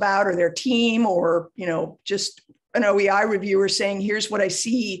questions about or their team, or, you know, just an OEI reviewer saying, here's what I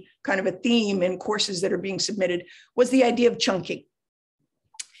see kind of a theme in courses that are being submitted, was the idea of chunking.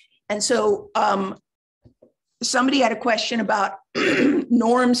 And so somebody had a question about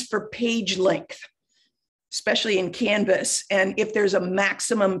norms for page length, especially in Canvas, and if there's a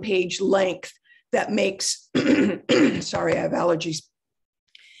maximum page length that makes, sorry, I have allergies,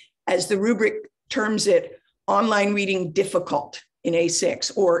 as the rubric terms it, online reading difficult in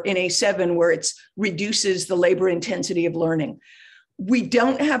A6, or in A7 where it's reduces the labor intensity of learning. We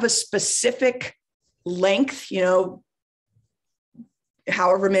don't have a specific length, you know,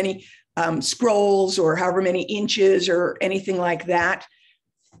 however many scrolls or however many inches or anything like that.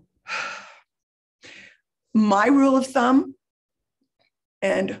 My rule of thumb,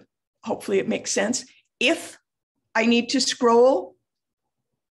 and hopefully it makes sense, if I need to scroll,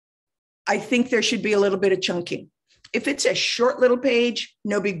 I think there should be a little bit of chunking. If it's a short little page,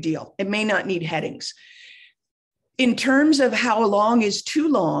 no big deal. It may not need headings. In terms of how long is too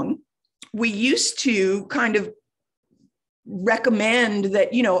long, we used to kind of recommend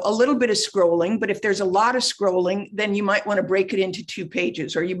that, you know, a little bit of scrolling, but if there's a lot of scrolling, then you might want to break it into 2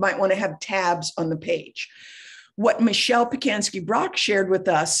 pages, or you might want to have tabs on the page. What Michelle Pacansky-Brock shared with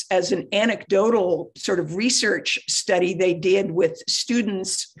us as an anecdotal sort of research study they did with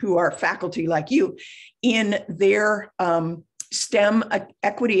students who are faculty like you in their STEM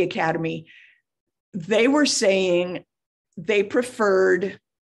Equity Academy, they were saying they preferred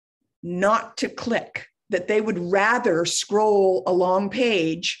not to click, that they would rather scroll a long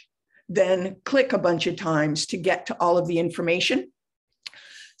page than click a bunch of times to get to all of the information.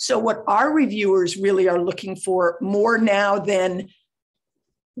 So what our reviewers really are looking for more now than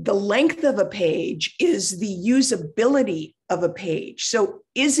the length of a page is the usability of a page. So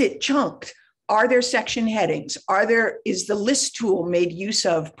is it chunked? Are there section headings? Is the list tool made use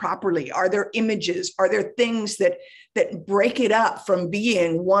of properly? Are there images? Are there things that break it up from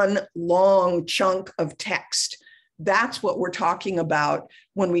being one long chunk of text? That's what we're talking about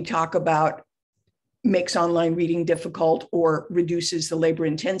when we talk about makes online reading difficult or reduces the labor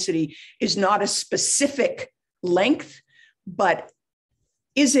intensity, is not a specific length, but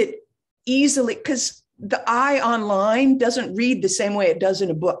is it easily, because the eye online doesn't read the same way it does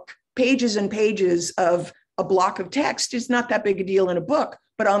in a book. Pages and pages of a block of text is not that big a deal in a book,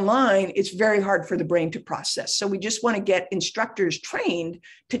 but online it's very hard for the brain to process. So we just want to get instructors trained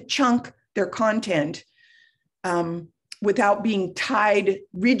to chunk their content without being tied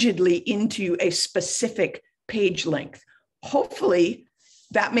rigidly into a specific page length. Hopefully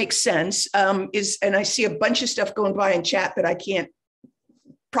that makes sense. And I see a bunch of stuff going by in chat that I can't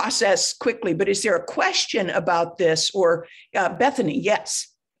process quickly, but is there a question about this? Or Bethany, yes.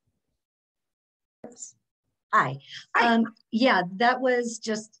 Hi. Yeah, that was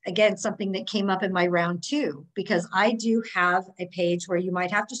just, again, something that came up in my round 2, because I do have a page where you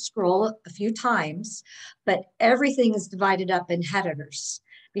might have to scroll a few times, but everything is divided up in headers.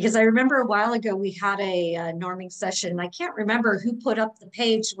 Because I remember a while ago, we had a norming session. I can't remember who put up the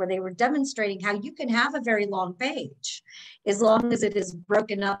page where they were demonstrating how you can have a very long page as long as it is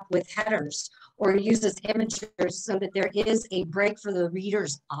broken up with headers or uses images so that there is a break for the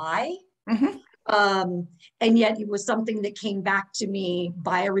reader's eye. Mm-hmm. And yet it was something that came back to me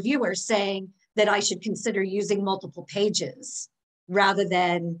by a reviewer saying that I should consider using multiple pages rather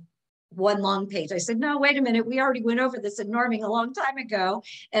than one long page. I said, no, wait a minute. We already went over this in norming a long time ago,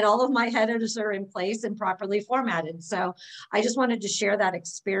 and all of my headers are in place and properly formatted. So I just wanted to share that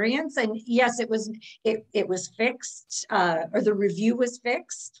experience. And yes, it was fixed, or the review was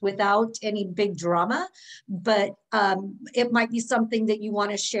fixed without any big drama, but it might be something that you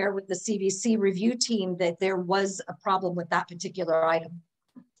want to share with the CVC review team, that there was a problem with that particular item.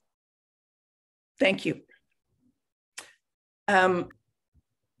 Thank you.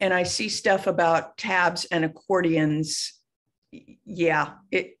 And I see stuff about tabs and accordions. Yeah,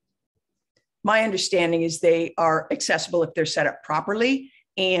 my understanding is they are accessible if they're set up properly,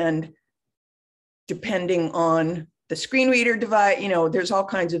 and depending on the screen reader device, you know, there's all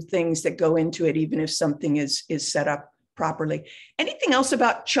kinds of things that go into it, even if something is set up properly. Anything else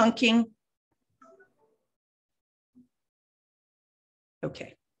about chunking?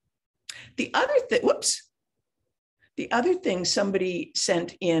 Okay. The other thing, whoops. The other thing somebody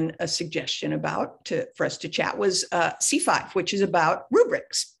sent in a suggestion about for us to chat was C5, which is about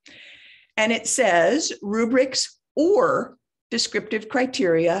rubrics. And it says rubrics or descriptive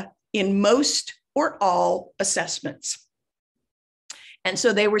criteria in most or all assessments. And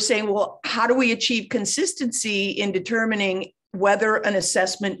so they were saying, well, how do we achieve consistency in determining whether an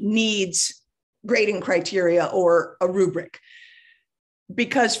assessment needs grading criteria or a rubric?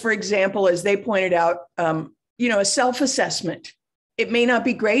 Because, for example, as they pointed out, you know, a self-assessment, it may not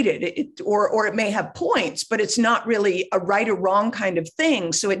be graded, or it may have points, but it's not really a right or wrong kind of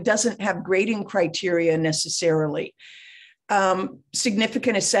thing. So it doesn't have grading criteria necessarily.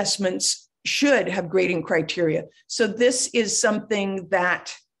 Significant assessments should have grading criteria. So this is something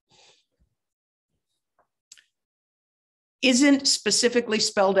that isn't specifically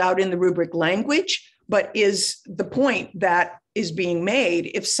spelled out in the rubric language, but is the point that is being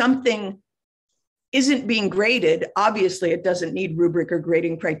made. If something isn't being graded, obviously it doesn't need rubric or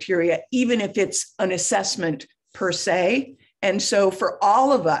grading criteria, even if it's an assessment per se. And so for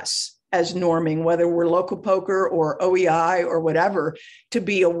all of us as norming, whether we're local POCR or OEI or whatever, to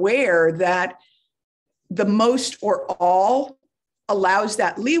be aware that the most or all allows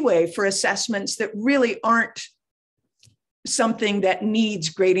that leeway for assessments that really aren't something that needs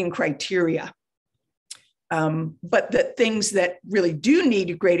grading criteria. But the things that really do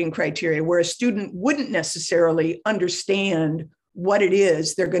need grading criteria, where a student wouldn't necessarily understand what it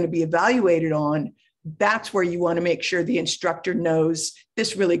is they're going to be evaluated on, that's where you want to make sure the instructor knows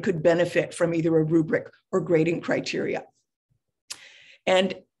this really could benefit from either a rubric or grading criteria.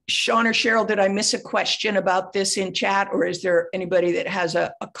 And Sean or Cheryl, did I miss a question about this in chat, or is there anybody that has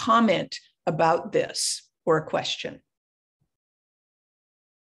a comment about this or a question?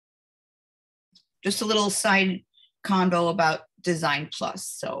 Just a little side convo about Design Plus.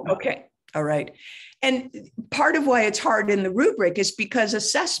 So okay, all right. And part of why it's hard in the rubric is because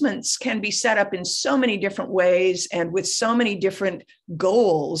assessments can be set up in so many different ways and with so many different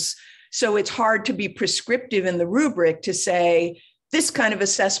goals. So it's hard to be prescriptive in the rubric to say, this kind of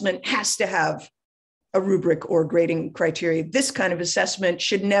assessment has to have a rubric or grading criteria. This kind of assessment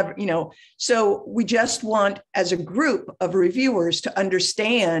should never, you know. So we just want, as a group of reviewers, to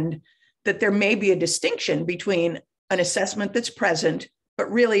understand that there may be a distinction between an assessment that's present,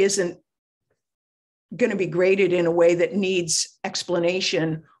 but really isn't going to be graded in a way that needs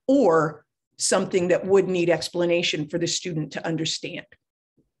explanation, or something that would need explanation for the student to understand.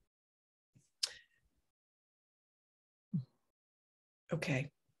 Okay.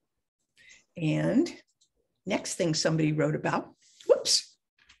 And next thing somebody wrote about, whoops,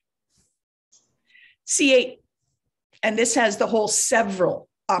 C8. And this has the whole several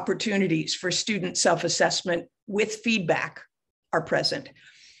opportunities for student self-assessment with feedback are present.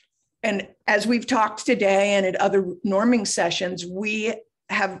 And as we've talked today and at other norming sessions, we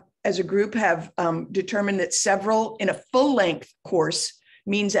have, as a group, have determined that several in a full-length course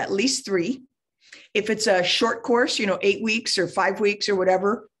means at least 3. If it's a short course, 8 weeks or 5 weeks or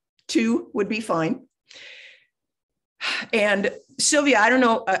whatever, 2 would be fine. And Sylvia, I don't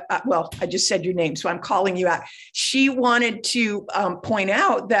know, well, I just said your name, so I'm calling you out. She wanted to point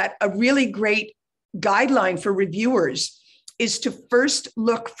out that a really great guideline for reviewers is to first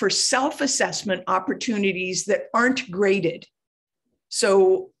look for self-assessment opportunities that aren't graded.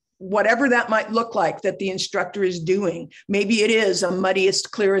 So whatever that might look like that the instructor is doing, maybe it is a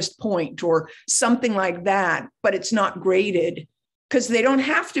muddiest, clearest point or something like that, but it's not graded, because they don't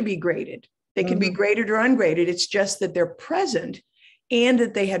have to be graded. They can be graded or ungraded. It's just that they're present and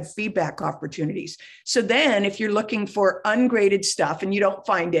that they had feedback opportunities. So then if you're looking for ungraded stuff and you don't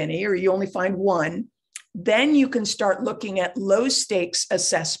find any, or you only find 1, then you can start looking at low stakes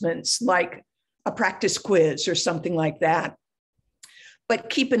assessments like a practice quiz or something like that. But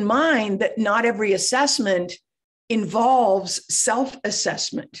keep in mind that not every assessment involves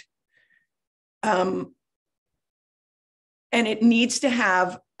self-assessment. And it needs to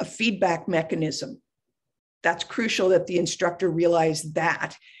have a feedback mechanism. That's crucial that the instructor realize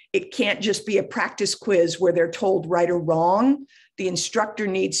that. It can't just be a practice quiz where they're told right or wrong. The instructor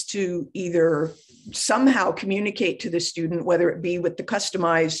needs to either somehow communicate to the student, whether it be with the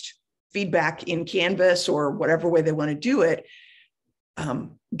customized feedback in Canvas or whatever way they want to do it,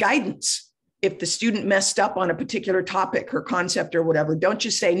 guidance. If the student messed up on a particular topic or concept or whatever, don't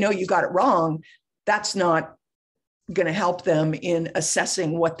just say, no, you got it wrong. That's not going to help them in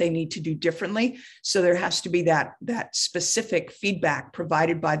assessing what they need to do differently. So there has to be that specific feedback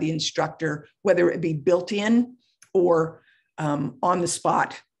provided by the instructor, whether it be built in or on the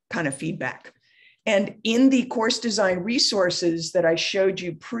spot kind of feedback. And in the course design resources that I showed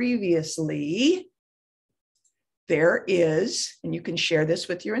you previously, there is, and you can share this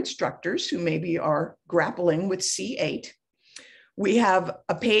with your instructors who maybe are grappling with C8. We have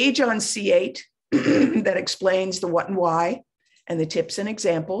a page on C8 that explains the what and why and the tips and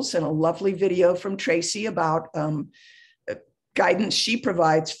examples, and a lovely video from Tracy about guidance she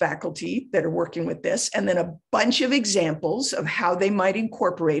provides faculty that are working with this, and then a bunch of examples of how they might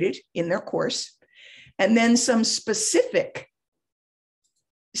incorporate it in their course, and then some specific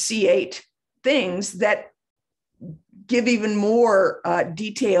C8 things that give even more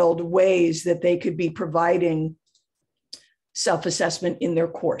detailed ways that they could be providing self-assessment in their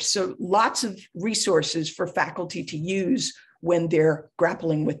course. So lots of resources for faculty to use when they're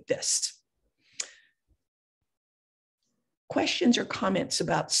grappling with this. Questions or comments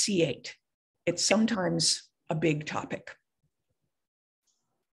about C8? It's sometimes a big topic.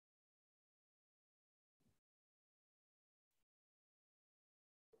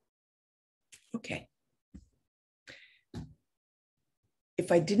 Okay.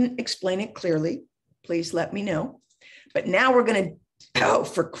 If I didn't explain it clearly, please let me know. But now we're going to, oh,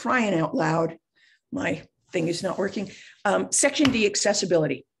 for crying out loud, my thing is not working. Section D,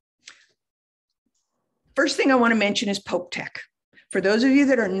 accessibility. First thing I want to mention is Pope Tech. For those of you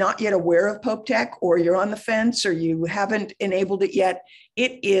that are not yet aware of Pope Tech, or you're on the fence, or you haven't enabled it yet,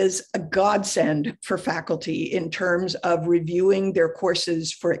 it is a godsend for faculty in terms of reviewing their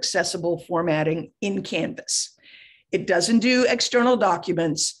courses for accessible formatting in Canvas. It doesn't do external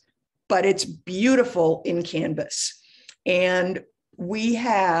documents, but it's beautiful in Canvas. And we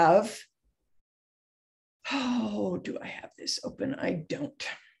have, oh, do I have this open? I don't.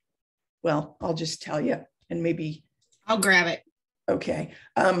 Well, I'll just tell you, and maybe I'll grab it. Okay.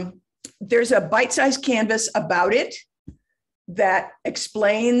 There's a bite-sized Canvas about it that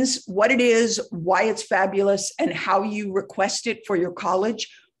explains what it is, why it's fabulous, and how you request it for your college.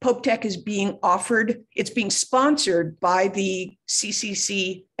 Pope Tech is being offered, it's being sponsored by the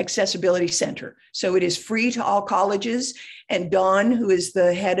CCC Accessibility Center. So it is free to all colleges. And Dawn, who is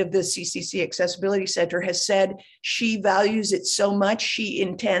the head of the CCC Accessibility Center, has said she values it so much, she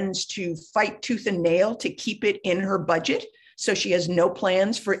intends to fight tooth and nail to keep it in her budget. So she has no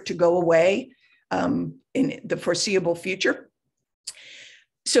plans for it to go away in the foreseeable future.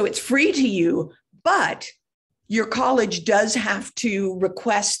 So it's free to you, but your college does have to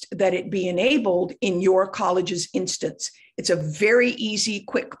request that it be enabled in your college's instance. It's a very easy,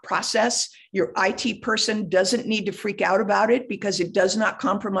 quick process. Your IT person doesn't need to freak out about it because it does not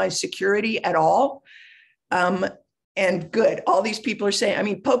compromise security at all. And good, all these people are saying, I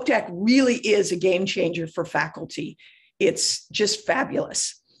mean, Pope Tech really is a game changer for faculty. It's just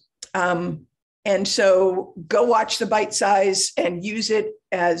fabulous. And so go watch the bite size and use it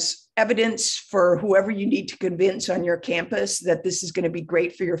as evidence for whoever you need to convince on your campus that this is going to be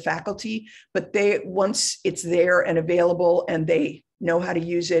great for your faculty. But once it's there and available and they know how to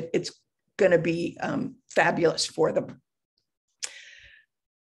use it, it's going to be fabulous for them.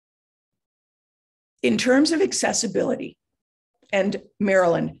 In terms of accessibility, and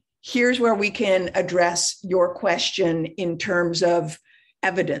Marilyn, here's where we can address your question in terms of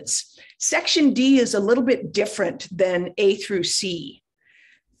evidence. Section D is a little bit different than A through C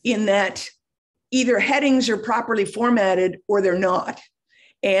in that either headings are properly formatted or they're not.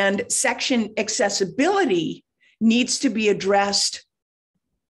 And section accessibility needs to be addressed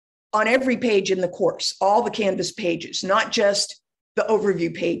on every page in the course, all the Canvas pages, not just the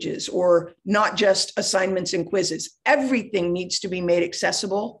overview pages or not just assignments and quizzes. Everything needs to be made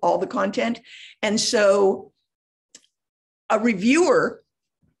accessible, all the content. And so a reviewer,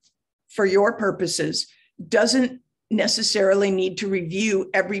 for your purposes, doesn't necessarily need to review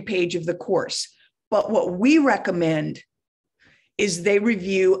every page of the course. But what we recommend is they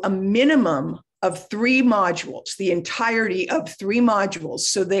review a minimum of 3 modules, the entirety of 3 modules,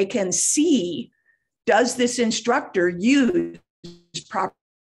 so they can see, does this instructor use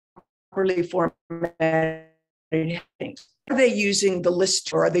properly formatted headings? Are they using the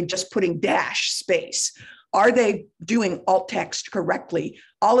list or are they just putting dash space? Are they doing alt text correctly?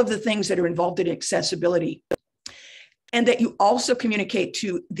 All of the things that are involved in accessibility. And that you also communicate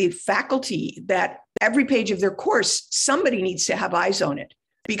to the faculty that every page of their course, somebody needs to have eyes on it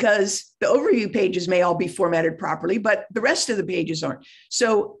because the overview pages may all be formatted properly, but the rest of the pages aren't.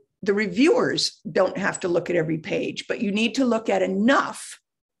 So the reviewers don't have to look at every page, but you need to look at enough.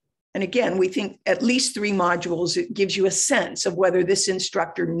 And again, we think at least 3 modules, it gives you a sense of whether this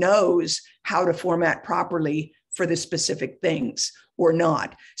instructor knows how to format properly for the specific things or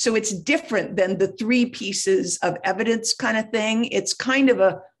not. So it's different than the 3 pieces of evidence kind of thing. It's kind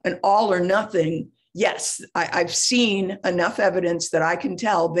of an all or nothing. Yes, I've seen enough evidence that I can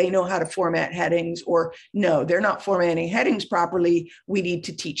tell they know how to format headings, or no, they're not formatting headings properly. We need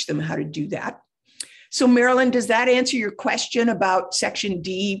to teach them how to do that. So Marilyn, does that answer your question about section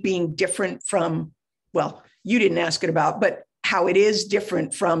D being different from, well, you didn't ask it about, but how it is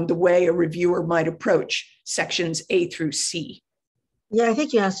different from the way a reviewer might approach sections A through C? Yeah, I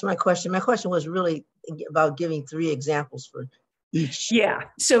think you answered my question. My question was really about giving 3 examples for each. Yeah,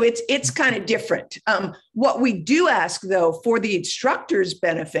 so it's kind of different. What we do ask, though, for the instructor's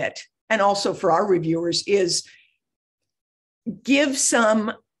benefit and also for our reviewers is give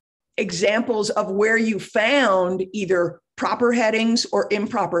some examples of where you found either proper headings or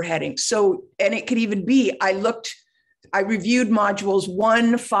improper headings. So, and it could even be, I reviewed modules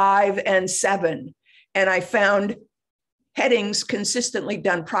 1, 5, and 7, and I found headings consistently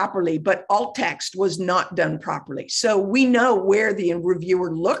done properly, but alt text was not done properly. So we know where the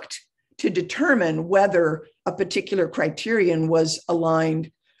reviewer looked to determine whether a particular criterion was aligned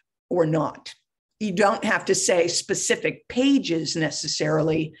or not. you don't have to say specific pages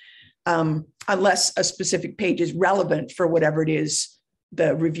necessarily, unless a specific page is relevant for whatever it is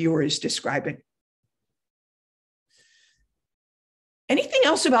the reviewer is describing. Anything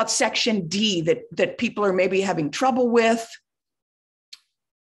else about section D that people are maybe having trouble with?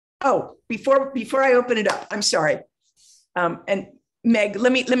 Oh, before I open it up, I'm sorry. And Meg,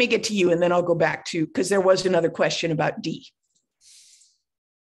 let me get to you, and then I'll go back to, because there was another question about D.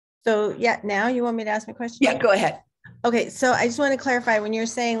 So yeah, now you want me to ask my question? Yeah, go ahead. Okay, so I just want to clarify, when you're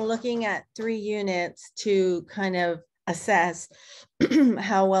saying looking at 3 units to kind of assess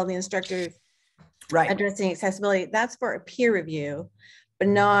how well the instructor is addressing accessibility, that's for a peer review, but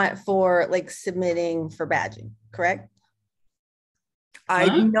not for like submitting for badging, correct?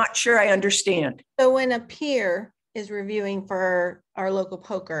 I'm not sure I understand. So when a peer is reviewing for our local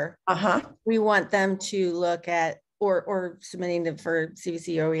poker, we want them to look at, or submitting them for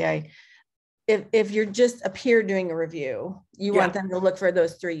CVC or OEI. If you're just a peer doing a review, you want them to look for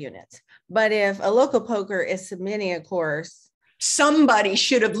those 3 units. But if a local poker is submitting a course, somebody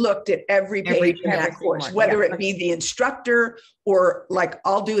should have looked at every page in that course, whether it be the instructor, or like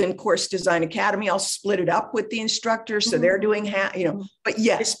I'll do in Course Design Academy, I'll split it up with the instructor. So they're doing, but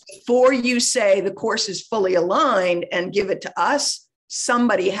yes, before you say the course is fully aligned and give it to us,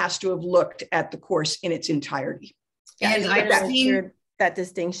 somebody has to have looked at the course in its entirety. And I've seen that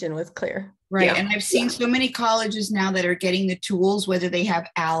distinction was clear. Right. Yeah. And I've seen so many colleges now that are getting the tools, whether they have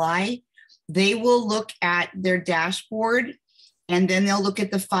Ally, they will look at their dashboard, and then they'll look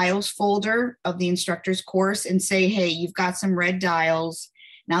at the files folder of the instructor's course and say, hey, you've got some red dials.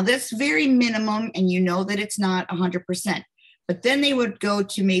 Now that's very minimum, and you know that it's not 100%. But then they would go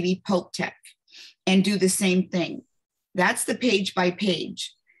to maybe Pope Tech and do the same thing. That's the page by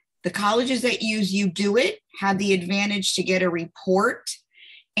page. The colleges that use You Do It have the advantage to get a report.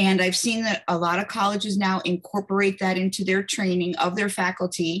 And I've seen that a lot of colleges now incorporate that into their training of their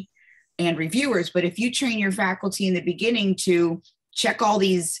faculty and reviewers. But if you train your faculty in the beginning to check all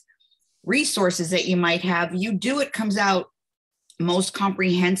these resources that you might have, You Do It comes out most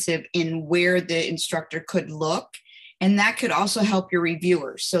comprehensive in where the instructor could look. And that could also help your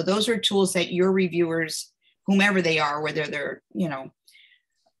reviewers. So those are tools that your reviewers, whomever they are, whether they're,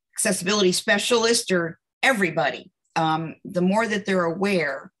 accessibility specialist or everybody, the more that they're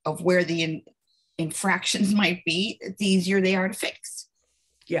aware of where the infractions might be, the easier they are to fix.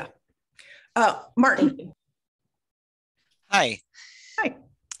 Yeah. Martin. Hi.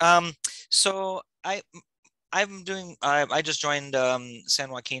 Hi. So I just joined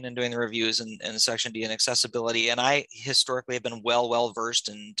San Joaquin and doing the reviews in Section D in accessibility, and I historically have been well versed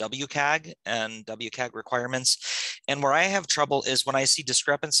in WCAG and WCAG requirements. And where I have trouble is when I see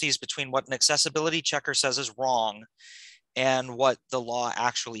discrepancies between what an accessibility checker says is wrong and what the law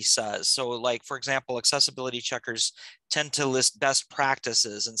actually says. So like, for example, accessibility checkers tend to list best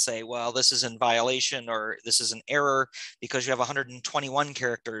practices and say, well, this is in violation or this is an error because you have 121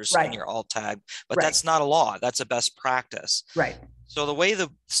 characters in your alt tag, but that's not a law, that's a best practice. Right. So the way the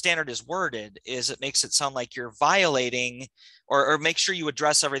standard is worded is it makes it sound like you're violating or make sure you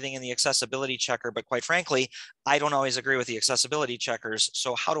address everything in the accessibility checker. But quite frankly, I don't always agree with the accessibility checkers.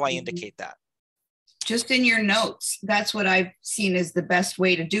 So how do I indicate that? Just in your notes, that's what I've seen is the best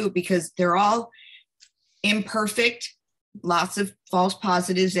way to do it, because they're all imperfect, lots of false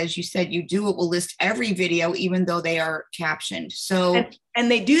positives. As you said, You Do It will list every video, even though they are captioned. So,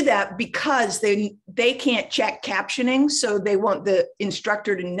 and they do that because they can't check captioning. So they want the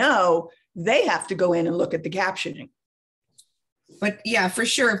instructor to know they have to go in and look at the captioning. But yeah, for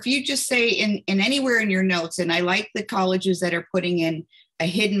sure. If you just say in anywhere in your notes, and I like the colleges that are putting in a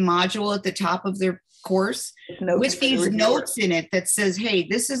hidden module at the top of their course with these notes in it that says, hey,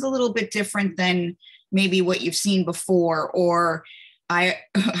 this is a little bit different than maybe what you've seen before. Or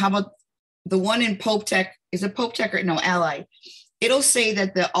how about the one in Pope Tech? Is it Pope Tech or no, Ally? It'll say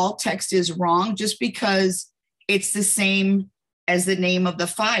that the alt text is wrong just because it's the same as the name of the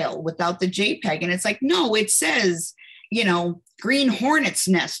file without the JPEG. And it's like, no, it says, green hornet's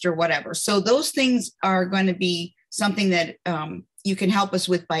nest or whatever. So those things are going to be something that you can help us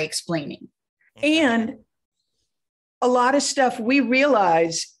with by explaining. And a lot of stuff we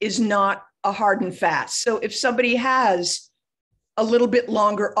realize is not a hard and fast. So if somebody has a little bit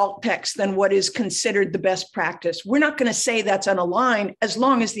longer alt text than what is considered the best practice, we're not going to say that's unaligned as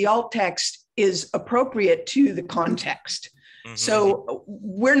long as the alt text is appropriate to the context. Mm-hmm. So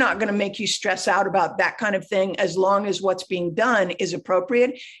we're not going to make you stress out about that kind of thing as long as what's being done is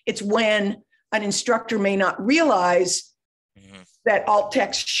appropriate. It's when an instructor may not realize that alt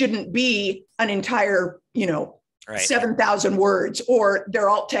text shouldn't be an entire, 7,000 words, or their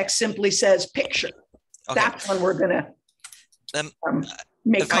alt text simply says picture. Okay. That's when we're going to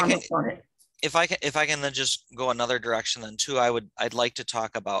make comments on it. If I can then just go another direction then too, I'd like to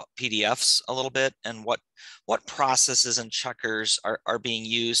talk about PDFs a little bit and what processes and checkers are being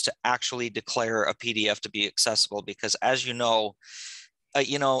used to actually declare a PDF to be accessible, because as you know,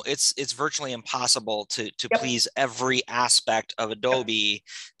 it's virtually impossible to please every aspect of Adobe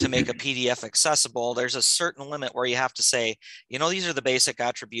to make a PDF accessible. There's a certain limit where you have to say, these are the basic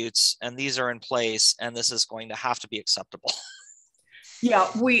attributes and these are in place and this is going to have to be acceptable. Yeah,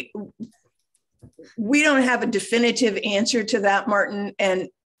 we don't have a definitive answer to that, Martin. And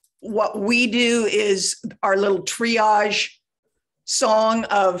what we do is our little triage song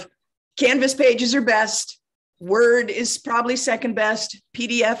of Canvas pages are best, Word is probably second best,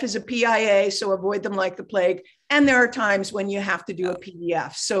 PDF is a PIA, so avoid them like the plague. And there are times when you have to do a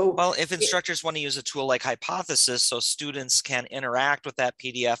PDF. So, well, if instructors want to use a tool like Hypothesis so students can interact with that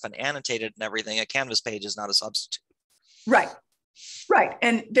PDF and annotate it and everything, a Canvas page is not a substitute. Right. Right.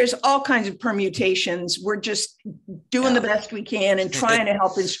 And there's all kinds of permutations. We're just doing the best we can and trying to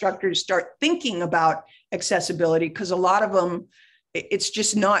help instructors start thinking about accessibility, because a lot of them, it's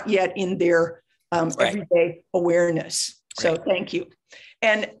just not yet in their everyday awareness. So thank you.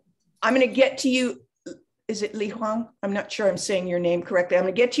 And I'm going to get to you. Is it Li Huang? I'm not sure I'm saying your name correctly. I'm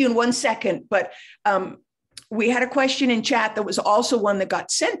going to get to you in 1 second, but we had a question in chat that was also one that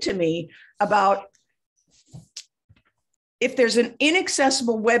got sent to me about if there's an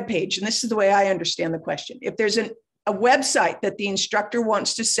inaccessible web page, and this is the way I understand the question, if there's a website that the instructor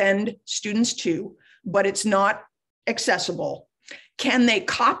wants to send students to, but it's not accessible, can they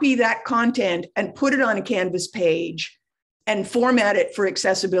copy that content and put it on a Canvas page and format it for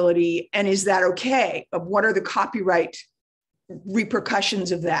accessibility? And is that okay? What are the copyright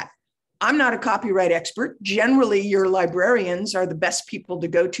repercussions of that? I'm not a copyright expert. Generally, your librarians are the best people to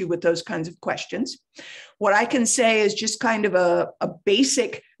go to with those kinds of questions. What I can say is just kind of a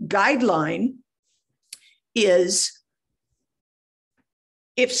basic guideline is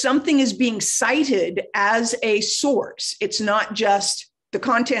if something is being cited as a source, it's not just the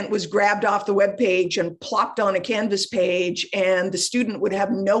content was grabbed off the web page and plopped on a Canvas page and the student would have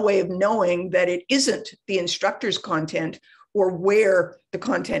no way of knowing that it isn't the instructor's content or where the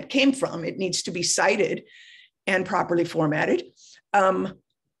content came from. It needs to be cited and properly formatted.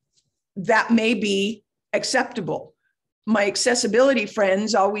 That may be acceptable. My accessibility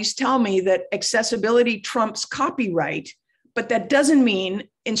friends always tell me that accessibility trumps copyright, but that doesn't mean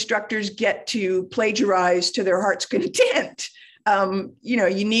instructors get to plagiarize to their heart's content.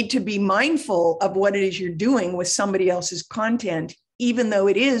 You need to be mindful of what it is you're doing with somebody else's content, even though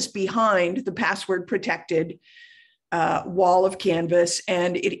it is behind the password protected wall of Canvas,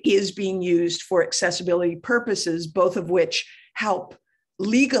 and it is being used for accessibility purposes, both of which help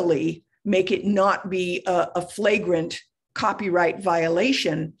legally make it not be a flagrant copyright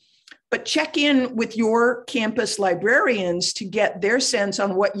violation. But check in with your campus librarians to get their sense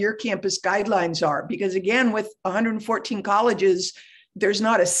on what your campus guidelines are. Because again, with 114 colleges, there's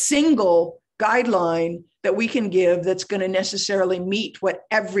not a single guideline that we can give that's going to necessarily meet what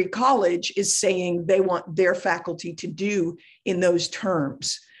every college is saying they want their faculty to do in those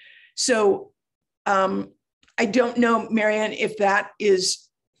terms. So I don't know, Marianne, if that is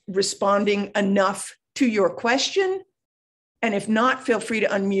responding enough to your question. And if not, feel free to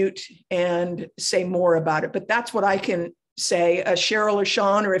unmute and say more about it. But that's what I can say. Cheryl or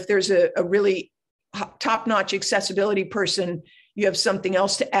Sean, or if there's a really top-notch accessibility person, you have something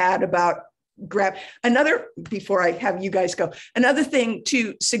else to add about another, before I have you guys go, another thing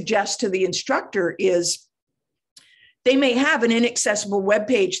to suggest to the instructor is they may have an inaccessible web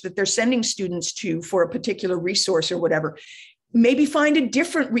page that they're sending students to for a particular resource or whatever. Maybe find a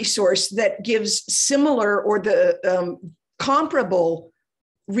different resource that gives similar or the comparable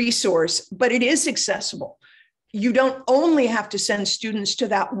resource, but it is accessible. You don't only have to send students to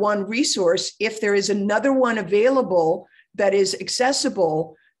that one resource. If there is another one available that is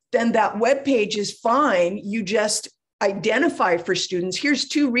accessible, then that web page is fine. You just identify for students, here's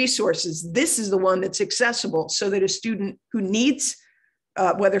two resources. This is the one that's accessible, so that a student who needs,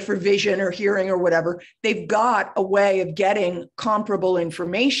 whether for vision or hearing or whatever, they've got a way of getting comparable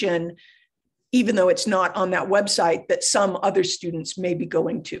information, even though it's not on that website that some other students may be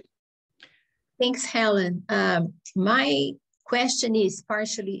going to. Thanks, Helen. My question is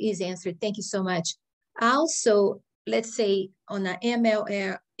partially answered. Thank you so much. Also, let's say on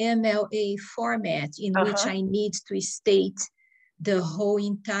an MLA format in which I need to state the whole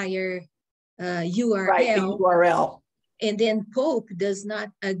entire URL. Right, the URL. and then Pope does not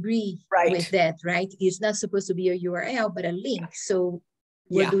agree with that, right? It's not supposed to be a URL, but a link. So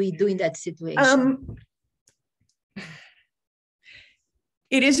what do we do in that situation?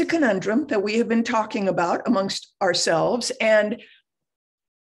 It is a conundrum that we have been talking about amongst ourselves, and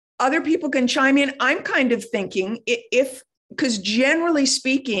other people can chime in. I'm kind of thinking because generally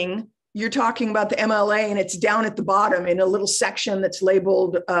speaking, you're talking about the MLA and it's down at the bottom in a little section that's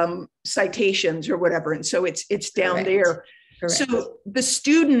labeled citations or whatever. And so it's down there. Correct. So the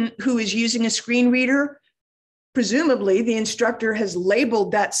student who is using a screen reader, presumably the instructor has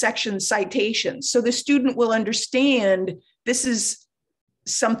labeled that section citations. So the student will understand this is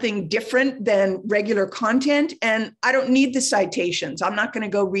something different than regular content, and I don't need the citations. I'm not going to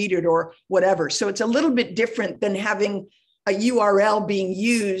go read it or whatever. So it's a little bit different than having a URL being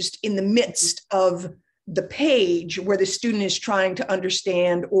used in the midst of the page where the student is trying to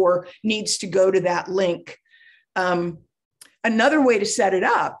understand or needs to go to that link. Another way to set it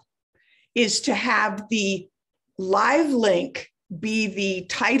up is to have the live link be the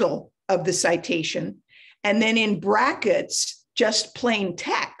title of the citation, and then in brackets, just plain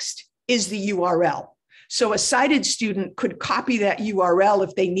text is the URL. So a sighted student could copy that URL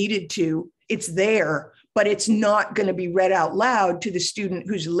if they needed to. It's there, but it's not going to be read out loud to the student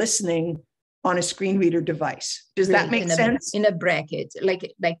who's listening on a screen reader device. Does that make sense? In a bracket,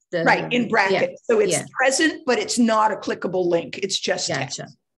 like the right, in brackets. So it's present, but it's not a clickable link. It's just text.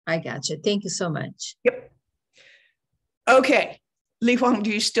 I gotcha. Thank you so much. Yep. Okay, Li Huang,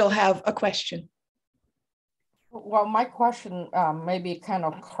 do you still have a question? Well, my question may be kind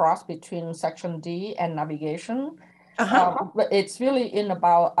of cross between section D and navigation. But it's really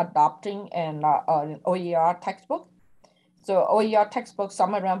about adopting an OER textbook. So OER textbooks,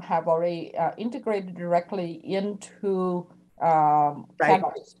 some of them have already integrated directly into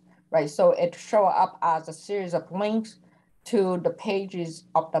Canvas, right? So it show up as a series of links to the pages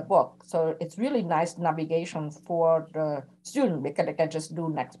of the book. So it's really nice navigation for the student because they can just do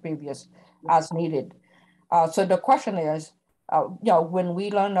next previous as needed. So the question is, when we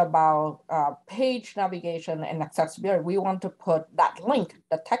learn about page navigation and accessibility, we want to put that link,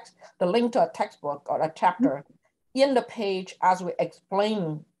 the link to a textbook or a chapter in the page as we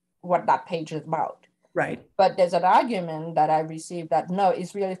explain what that page is about. Right. But there's an argument that I received that no,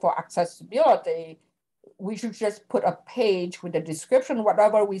 it's really for accessibility. We should just put a page with a description,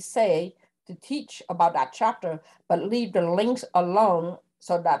 whatever we say to teach about that chapter, but leave the links alone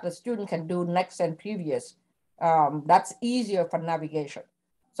so that the student can do next and previous. That's easier for navigation.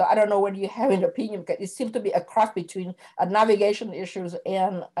 So I don't know whether you have an opinion, because it seems to be a cross between a navigation issues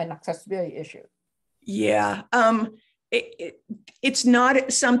and an accessibility issue. Yeah, it's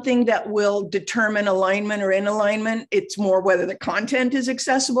not something that will determine alignment or inalignment. It's more whether the content is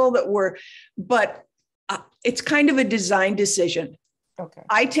accessible but it's kind of a design decision. Okay.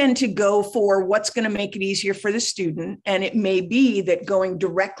 I tend to go for what's going to make it easier for the student. And it may be that going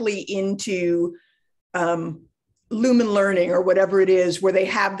directly into Lumen Learning or whatever it is, where they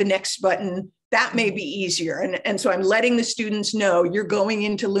have the next button, that may be easier. And so I'm letting the students know you're going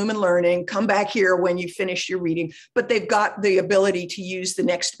into Lumen Learning, come back here when you finish your reading, but they've got the ability to use the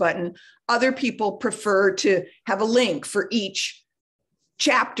next button. Other people prefer to have a link for each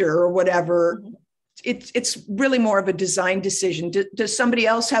chapter or whatever. It's really more of a design decision. Does somebody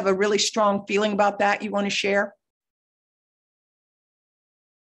else have a really strong feeling about that you want to share?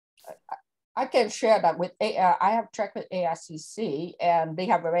 I can share that with I have checked with AICC and they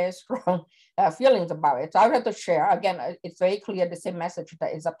have a very strong feelings about it. So I would have to share. Again, it's very clear the same message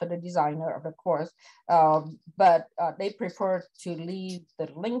that is up to the designer of the course, but they prefer to leave the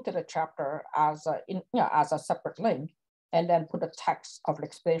link to the chapter as a separate link, and then put a text of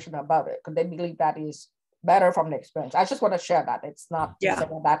explanation about it, because they believe that is better from the experience. I just want to share that. It's not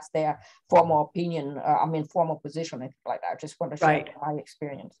that's their formal opinion, formal position, anything like that. I just want to share my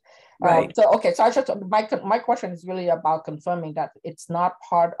experience. So I just, my question is really about confirming that it's not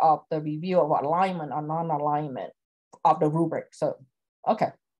part of the review of alignment or non-alignment of the rubric. So,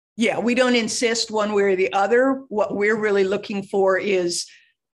 okay. Yeah, we don't insist one way or the other. What we're really looking for is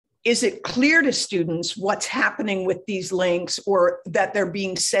it clear to students what's happening with these links, or that they're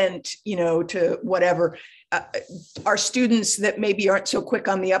being sent, to whatever? Are students that maybe aren't so quick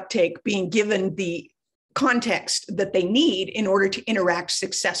on the uptake being given the context that they need in order to interact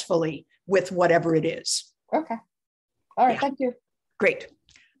successfully with whatever it is? Okay. All right. Thank you. Great.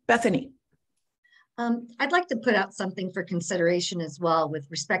 Bethany. I'd like to put out something for consideration as well with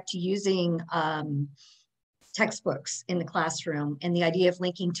respect to using textbooks in the classroom, and the idea of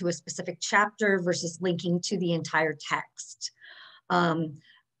linking to a specific chapter versus linking to the entire text.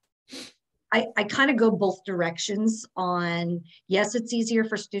 I kind of go both directions on, yes, it's easier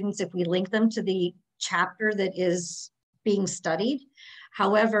for students if we link them to the chapter that is being studied.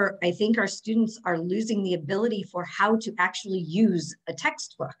 However, I think our students are losing the ability for how to actually use a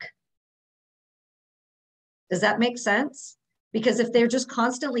textbook. Does that make sense? Because if they're just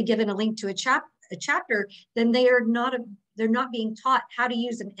constantly given a link to a chapter, then they're not being taught how to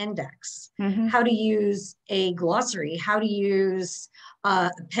use an index, how to use a glossary, how to use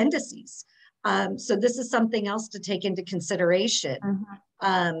appendices. So this is something else to take into consideration.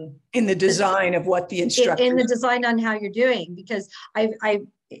 In the design of what the instructor. In the design on how you're doing, because I've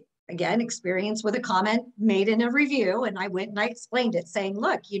again, experience with a comment made in a review, and I went and I explained it saying,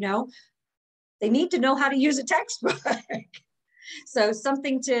 look, you know, they need to know how to use a textbook. So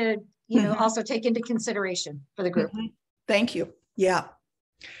something to, you know, also take into consideration for the group. Thank you. Yeah.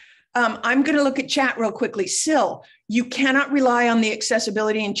 I'm going to look at chat real quickly. Sil, you cannot rely on the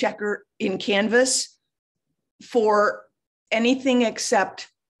accessibility and checker in Canvas for anything except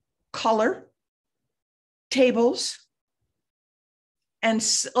color, tables, and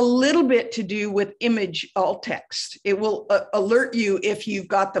a little bit to do with image alt text. It will alert you if you've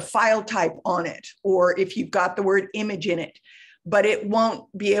got the file type on it or if you've got the word image in it, but it won't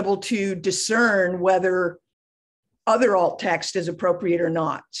be able to discern whether other alt text is appropriate or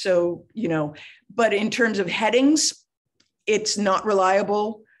not. So, you know, but in terms of headings, it's not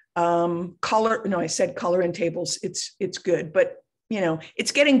reliable. Color, no, I said color and tables, it's good, but you know,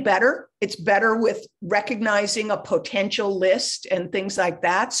 it's getting better. It's better with recognizing a potential list and things like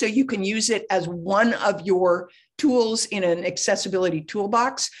that. So you can use it as one of your tools in an accessibility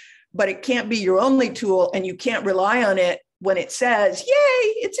toolbox, but it can't be your only tool, and you can't rely on it when it says, yay,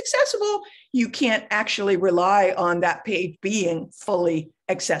 it's accessible. You can't actually rely on that page being fully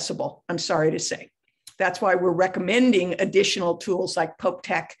accessible, I'm sorry to say. That's why we're recommending additional tools like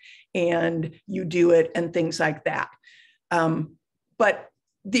PokeTech and You Do It and things like that. But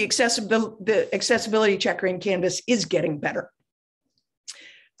the accessibility checker in Canvas is getting better.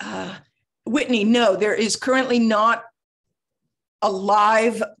 Whitney, no, there is currently not a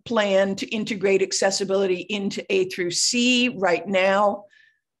live plan to integrate accessibility into A through C right now.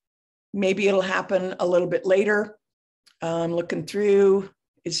 Maybe it'll happen a little bit later. Looking through,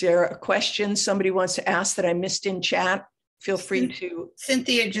 is there a question somebody wants to ask that I missed in chat? Feel free to.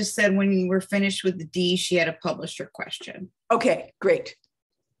 Cynthia just said when you were finished with the D, she had a publisher question. Okay, great.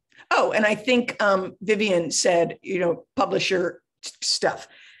 Oh, and I think Vivian said, you know, publisher stuff.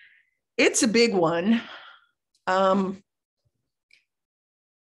 It's a big one.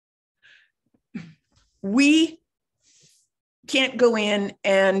 We can't go in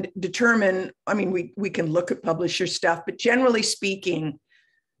and determine, I mean, we can look at publisher stuff, but generally speaking,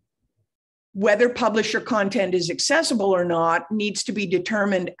 whether publisher content is accessible or not needs to be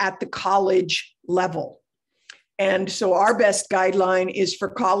determined at the college level. And so our best guideline is for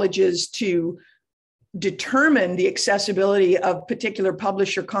colleges to determine the accessibility of particular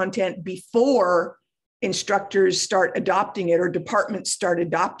publisher content before instructors start adopting it or departments start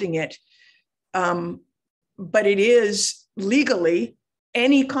adopting it. But it is legally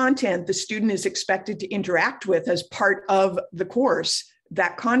any content the student is expected to interact with as part of the course.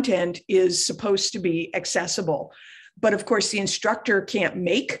 That content is supposed to be accessible. But of course, the instructor can't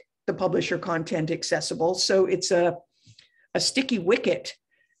make the publisher content accessible. So it's a sticky wicket,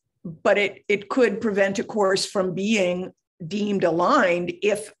 but it could prevent a course from being deemed aligned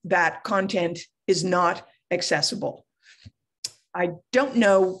if that content is not accessible. I don't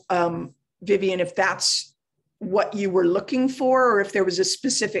know, Vivian, if that's what you were looking for, or if there was a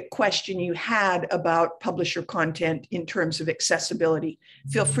specific question you had about publisher content in terms of accessibility.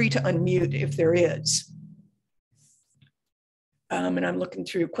 Feel free to unmute if there is. And I'm looking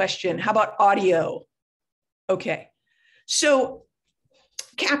through a question. How about audio? Okay, so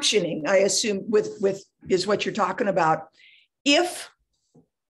captioning, I assume with is what you're talking about. Here's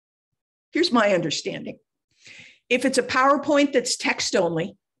my understanding. If it's a PowerPoint that's text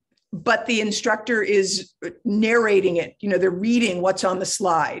only, but the instructor is narrating it, you know, they're reading what's on the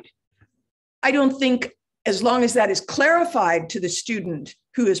slide, I don't think, as long as that is clarified to the student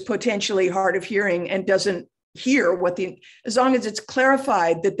who is potentially hard of hearing and doesn't hear as long as it's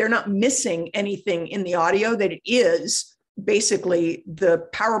clarified that they're not missing anything in the audio, that it is basically the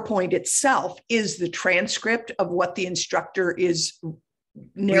PowerPoint itself is the transcript of what the instructor is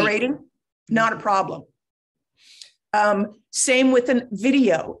narrating, not a problem. Same with a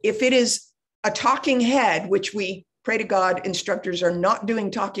video. If it is a talking head, which we pray to God instructors are not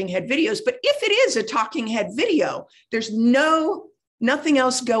doing talking head videos, but if it is a talking head video, there's nothing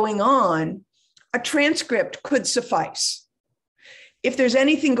else going on, a transcript could suffice. If there's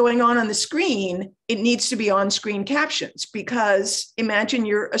anything going on the screen, it needs to be on-screen captions, because imagine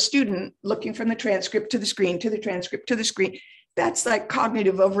you're a student looking from the transcript to the screen, to the transcript to the screen. That's like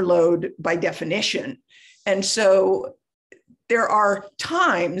cognitive overload by definition. And so there are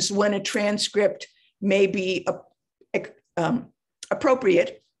times when a transcript may be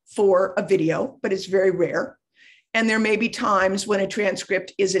appropriate for a video, but it's very rare. And there may be times when a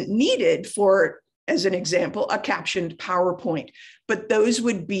transcript isn't needed for, as an example, a captioned PowerPoint, but those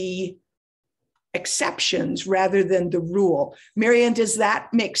would be exceptions rather than the rule. Marianne, does that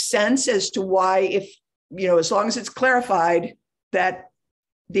make sense as to why, if, you know, as long as it's clarified that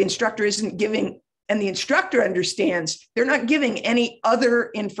the instructor isn't giving, and the instructor understands they're not giving any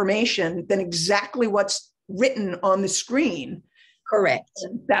other information than exactly what's written on the screen. Correct.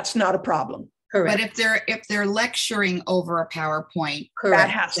 That's not a problem. Correct. But if they're lecturing over a PowerPoint, correct, that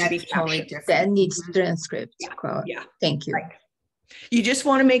has to be totally different. That needs transcript. Yeah. Thank you. Right. You just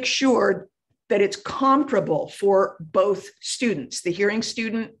want to make sure that it's comparable for both students. The hearing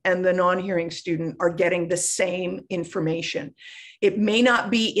student and the non-hearing student are getting the same information. It may not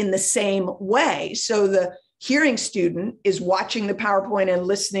be in the same way. So the hearing student is watching the PowerPoint and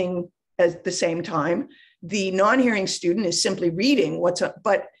listening at the same time. The non-hearing student is simply reading what's up,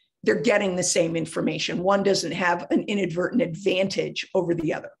 but they're getting the same information. One doesn't have an inadvertent advantage over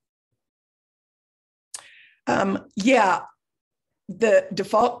the other. Yeah, the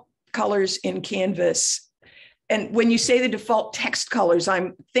default colors in Canvas. And when you say the default text colors,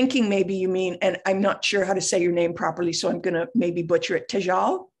 I'm thinking maybe you mean, and I'm not sure how to say your name properly, so I'm going to maybe butcher it.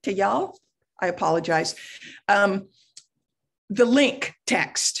 Tejal? I apologize. The link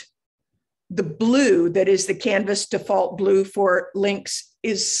text, the blue that is the Canvas default blue for links,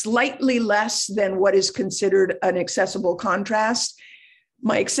 is slightly less than what is considered an accessible contrast.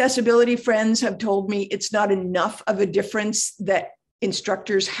 My accessibility friends have told me it's not enough of a difference that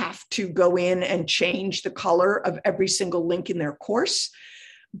instructors have to go in and change the color of every single link in their course,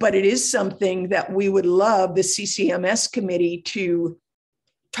 but it is something that we would love the CCMS committee to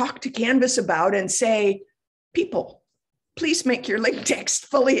talk to Canvas about and say, people, please make your link text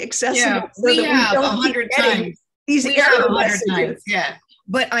fully accessible. Yeah, so we have 100 times. These error messages. Yeah.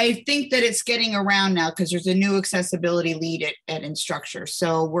 But I think that it's getting around now because there's a new accessibility lead at Instructure.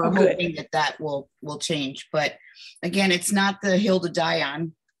 So we're hoping that will change. But again, it's not the hill to die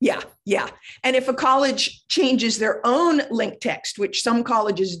on. Yeah, yeah. And if a college changes their own link text, which some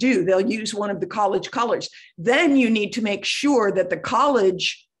colleges do, they'll use one of the college colors. Then you need to make sure that the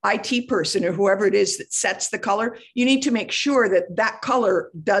college IT person or whoever it is that sets the color, you need to make sure that that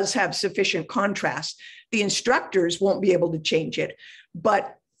color does have sufficient contrast. The instructors won't be able to change it,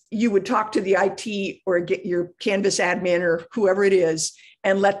 but you would talk to the IT or get your Canvas admin or whoever it is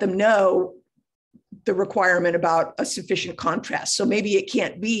and let them know the requirement about a sufficient contrast. So maybe it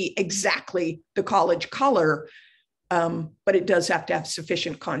can't be exactly the college color, but it does have to have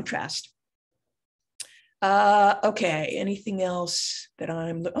sufficient contrast. Okay, anything else that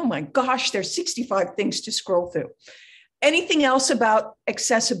oh my gosh, there's 65 things to scroll through. Anything else about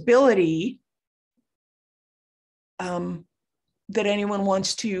accessibility that anyone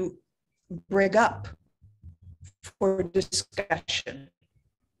wants to bring up for discussion?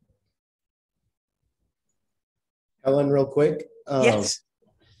 Helen, real quick. Yes.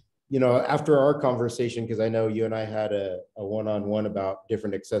 You know, after our conversation, because I know you and I had a one-on-one about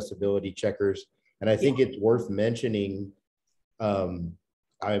different accessibility checkers, and I think it's worth mentioning,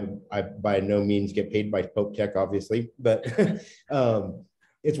 I by no means get paid by Pope Tech, obviously, but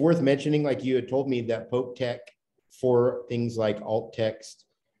it's worth mentioning, like you had told me, that Pope Tech for things like alt text,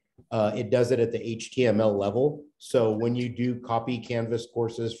 it does it at the HTML level. So when you do copy Canvas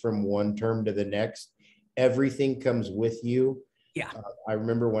courses from one term to the next, everything comes with you. Yeah. I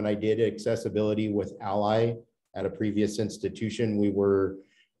remember when I did accessibility with Ally at a previous institution, we were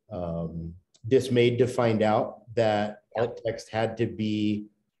dismayed to find out that alt text had to be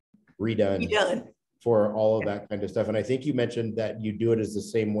redone for all of that kind of stuff. And I think you mentioned that you do it as the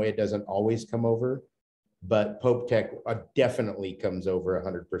same way. It doesn't always come over, but Pope Tech definitely comes over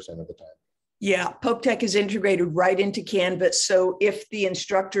 100% of the time. Yeah, Pope Tech is integrated right into Canvas. So if the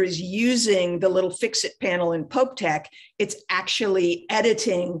instructor is using the little fix-it panel in Pope Tech, it's actually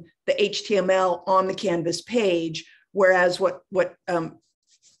editing the HTML on the Canvas page. Whereas what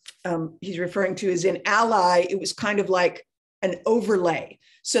he's referring to is in Ally, it was kind of like an overlay.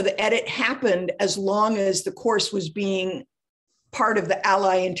 So the edit happened as long as the course was being part of the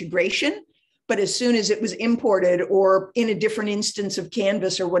Ally integration. But as soon as it was imported or in a different instance of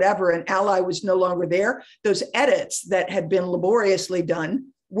Canvas or whatever, and Ally was no longer there, those edits that had been laboriously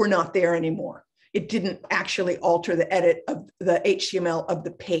done were not there anymore. It didn't actually alter the edit of the HTML of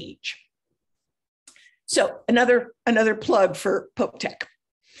the page. So another plug for Poke Tech.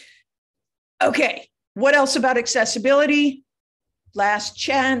 Okay, what else about accessibility? Last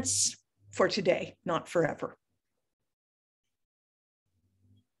chance for today, not forever.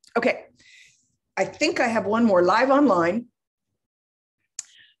 Okay, I think I have one more, live online.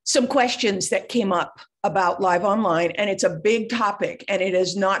 Some questions that came up about live online, and it's a big topic, and it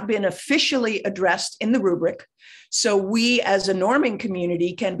has not been officially addressed in the rubric. So we as a norming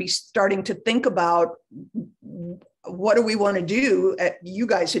community can be starting to think about what do we want to do at you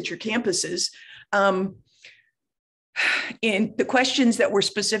guys at your campuses. And the questions that were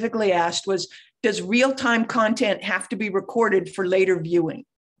specifically asked was, does real-time content have to be recorded for later viewing?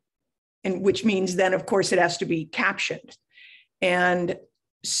 And which means then, of course, it has to be captioned. And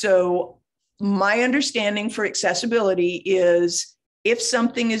so my understanding for accessibility is if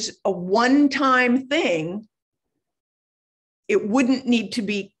something is a one-time thing, it wouldn't need to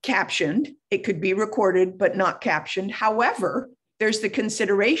be captioned. It could be recorded, but not captioned. However, there's the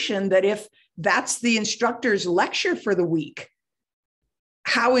consideration that if that's the instructor's lecture for the week,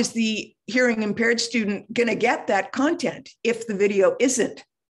 how is the hearing impaired student going to get that content if the video isn't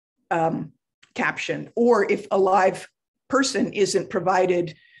captioned, or if a live person isn't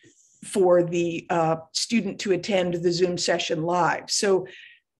provided for the student to attend the Zoom session live? So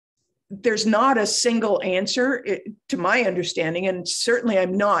there's not a single answer to my understanding, and certainly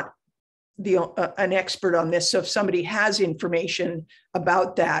I'm not an expert on this. So if somebody has information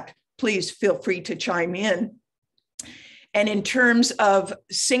about that, please feel free to chime in. And in terms of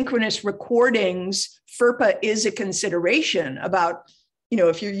synchronous recordings, FERPA is a consideration about,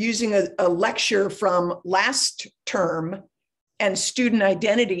 if you're using a lecture from last term and student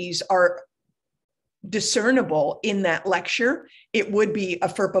identities are discernible in that lecture, it would be a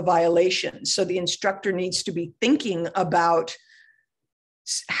FERPA violation. So the instructor needs to be thinking about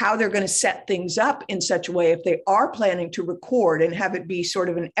how they're going to set things up in such a way, if they are planning to record and have it be sort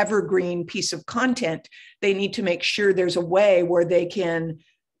of an evergreen piece of content, they need to make sure there's a way where they can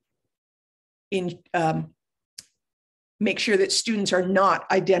make sure that students are not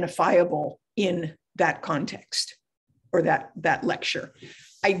identifiable in that context or that lecture.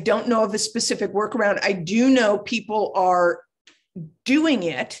 I don't know of a specific workaround. I do know people are doing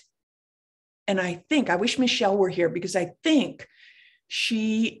it. And I wish Michelle were here, because I think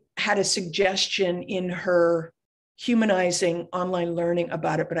she had a suggestion in her humanizing online learning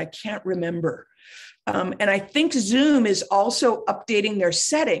about it, but I can't remember. And I think Zoom is also updating their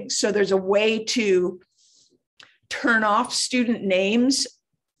settings. So there's a way to turn off student names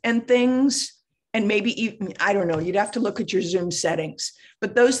and things. And maybe even, I don't know, you'd have to look at your Zoom settings,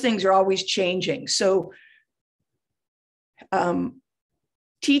 but those things are always changing. So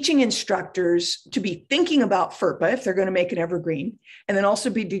teaching instructors to be thinking about FERPA if they're going to make an evergreen, and then also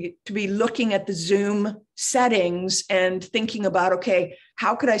to be looking at the Zoom settings and thinking about, okay,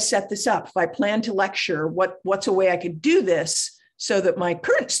 how could I set this up? If I plan to lecture, what's a way I could do this so that my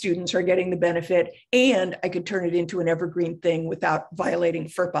current students are getting the benefit and I could turn it into an evergreen thing without violating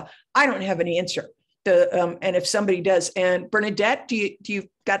FERPA? I don't have an answer. And if somebody does, and Bernadette, do you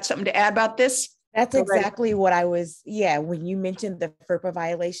got something to add about this? That's exactly what I was, when you mentioned the FERPA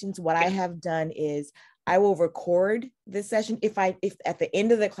violations, what I have done is I will record the session. If at the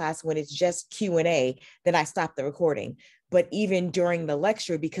end of the class, when it's just Q&A, then I stop the recording. But even during the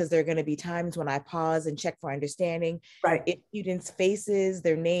lecture, because there are going to be times when I pause and check for understanding, right? If students' faces,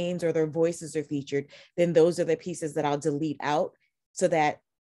 their names, or their voices are featured, then those are the pieces that I'll delete out so that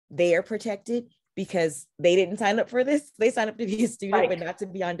they are protected, because they didn't sign up for this. They signed up to be a student, but not to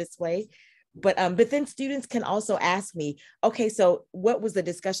be on display. But then students can also ask me, okay, so what was the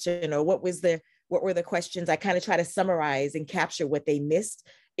discussion, or what were the questions? I kind of try to summarize and capture what they missed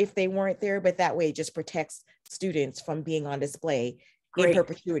if they weren't there, but that way it just protects students from being on display in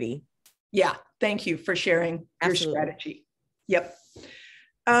perpetuity. Yeah, thank you for sharing your strategy. Yep.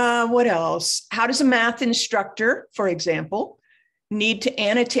 What else? How does a math instructor, for example, need to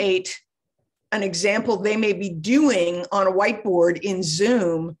annotate an example they may be doing on a whiteboard in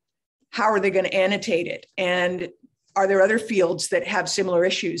Zoom? How are they going to annotate it? And are there other fields that have similar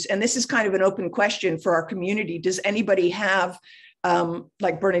issues? And this is kind of an open question for our community. Does anybody have,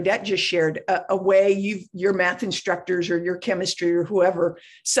 like Bernadette just shared, a way your math instructors or your chemistry or whoever,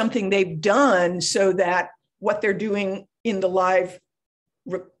 something they've done so that what they're doing in the live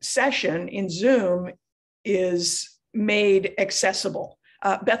session in Zoom is made accessible?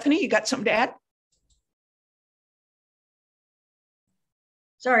 Bethany, you got something to add?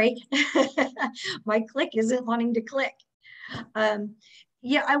 Sorry, my click isn't wanting to click.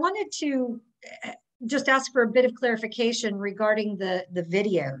 Yeah, I wanted to just ask for a bit of clarification regarding the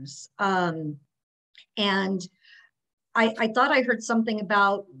videos. And I thought I heard something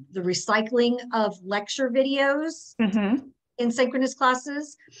about the recycling of lecture videos in synchronous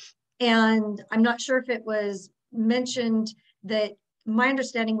classes. And I'm not sure if it was mentioned that my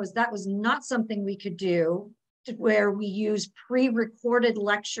understanding was that was not something we could do, where we use pre-recorded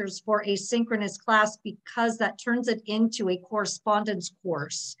lectures for a synchronous class, because that turns it into a correspondence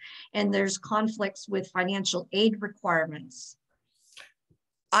course and there's conflicts with financial aid requirements.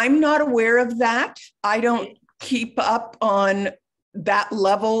 I'm not aware of that. I don't keep up on that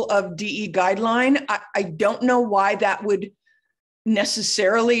level of DE guideline. I don't know why that would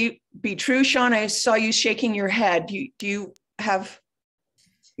necessarily be true. Sean, I saw you shaking your head. Do you have?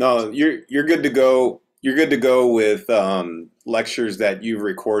 No, you're good to go. You're good to go with lectures that you've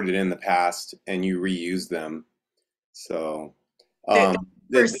recorded in the past and you reuse them. So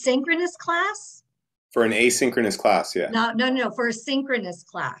for synchronous class? For an asynchronous class, yeah. No, for a synchronous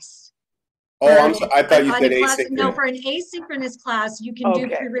class. Oh, I thought you said class, asynchronous. No, for an asynchronous class, you can do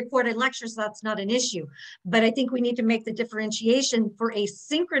pre-recorded lectures. That's not an issue. But I think we need to make the differentiation for a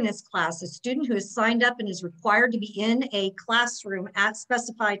synchronous class, a student who is signed up and is required to be in a classroom at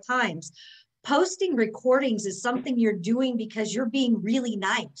specified times. Posting recordings is something you're doing because you're being really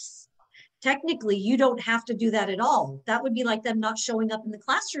nice. Technically, you don't have to do that at all. That would be like them not showing up in the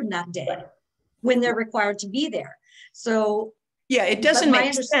classroom that day when they're required to be there. So yeah, it doesn't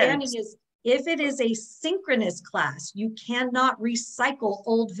make sense. My understanding is if it is a synchronous class, you cannot recycle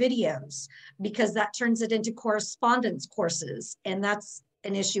old videos because that turns it into correspondence courses. And that's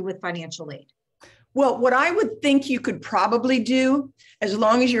an issue with financial aid. Well, what I would think you could probably do, as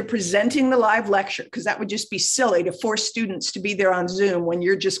long as you're presenting the live lecture, because that would just be silly to force students to be there on Zoom when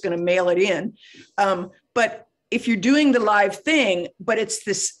you're just going to mail it in. But if you're doing the live thing, but it's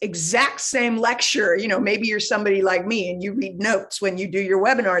this exact same lecture, maybe you're somebody like me and you read notes when you do your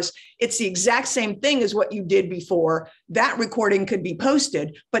webinars, it's the exact same thing as what you did before. That recording could be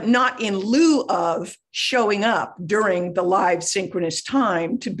posted, but not in lieu of showing up during the live synchronous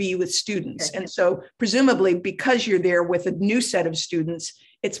time to be with students. And so presumably because you're there with a new set of students,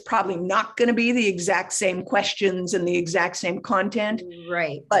 it's probably not going to be the exact same questions and the exact same content.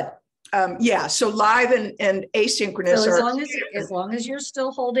 Right. But yeah, so live and asynchronous. So as long as you're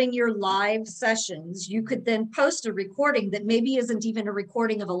still holding your live sessions, you could then post a recording that maybe isn't even a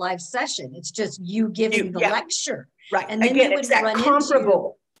recording of a live session. It's just you giving the lecture. Right. And then again, you it's that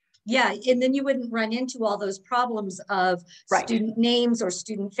comparable. And then you wouldn't run into all those problems of student names or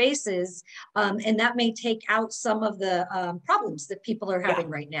student faces. And that may take out some of the problems that people are having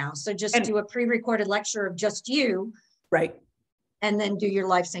right now. So just do a pre-recorded lecture of just you. Right. And then do your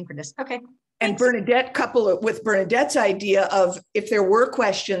live synchronous. Okay. And Bernadette, couple it with Bernadette's idea of if there were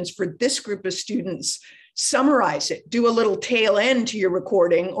questions for this group of students, summarize it, do a little tail end to your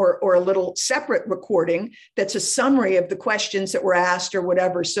recording or a little separate recording that's a summary of the questions that were asked or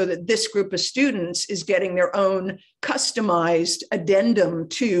whatever, so that this group of students is getting their own customized addendum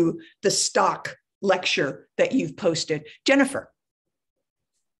to the stock lecture that you've posted. Jennifer.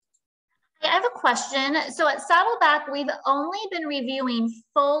 I have a question. So at Saddleback, we've only been reviewing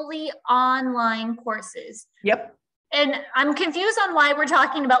fully online courses. Yep. And I'm confused on why we're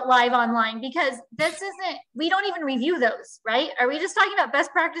talking about live online, because we don't even review those, right? Are we just talking about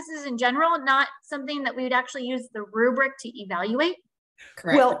best practices in general, not something that we would actually use the rubric to evaluate?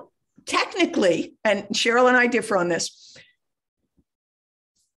 Correct. Well, technically, and Cheryl and I differ on this,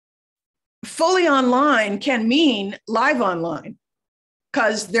 fully online can mean live online.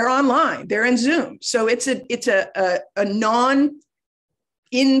 Because they're online, they're in Zoom, so it's a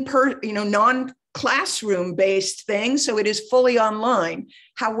non-classroom based thing. So it is fully online.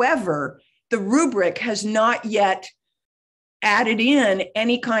 However, the rubric has not yet added in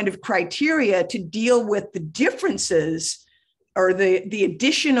any kind of criteria to deal with the differences or the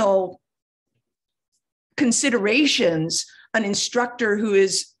additional considerations an instructor who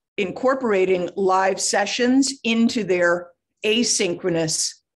is incorporating live sessions into their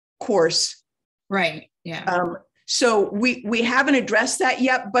asynchronous course. Right. Yeah. So we haven't addressed that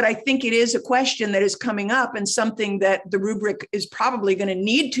yet, but I think it is a question that is coming up and something that the rubric is probably going to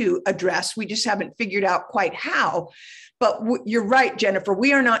need to address. We just haven't figured out quite how. But you're right, Jennifer,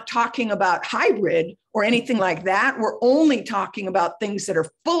 we are not talking about hybrid or anything like that. We're only talking about things that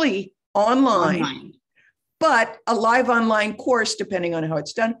are fully online. But a live online course, depending on how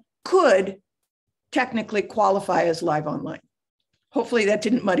it's done, could technically qualify as live online. Hopefully that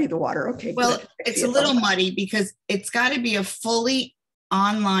didn't muddy the water. Okay. Well, it's a little muddy because it's got to be a fully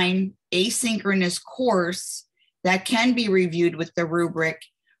online asynchronous course that can be reviewed with the rubric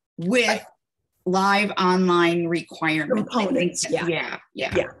with live online requirements. Components. Yeah.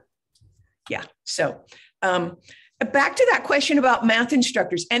 So back to that question about math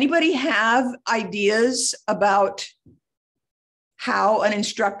instructors. Anybody have ideas about how an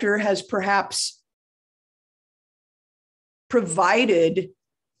instructor has perhaps provided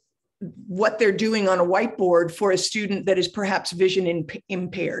what they're doing on a whiteboard for a student that is perhaps vision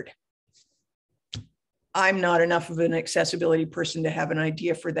impaired? I'm not enough of an accessibility person to have an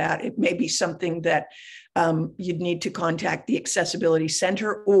idea for that. It may be something that you'd need to contact the Accessibility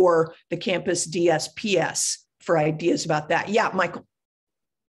Center or the campus DSPS for ideas about that. Yeah, Michael.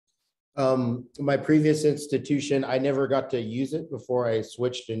 My previous institution, I never got to use it before I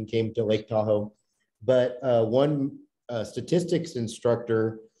switched and came to Lake Tahoe. But one statistics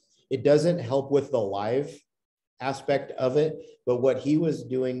instructor, it doesn't help with the live aspect of it, but what he was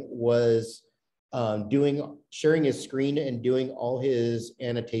doing was sharing his screen and doing all his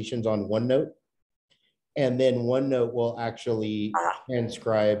annotations on OneNote. And then OneNote will actually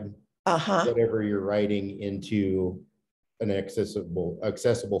transcribe whatever you're writing into an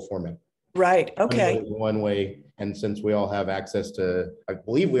accessible format. Right. Okay. One way. And since we all have access to, I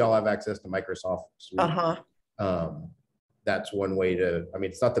believe we all have access to Microsoft Suite. That's one way to, I mean,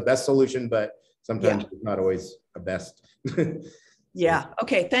 it's not the best solution, but sometimes it's not always the best. Yeah.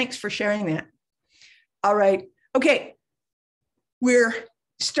 Okay. Thanks for sharing that. All right. Okay. We're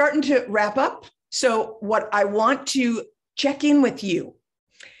starting to wrap up. So what I want to check in with you,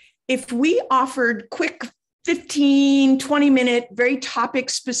 if we offered quick 15, 20-minute, very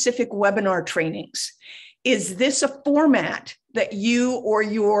topic-specific webinar trainings, is this a format that you or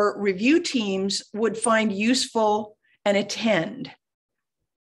your review teams would find useful and attend?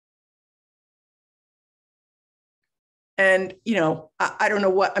 And, you know, I don't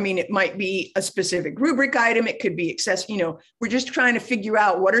know what, I mean, it might be a specific rubric item. It could be we're just trying to figure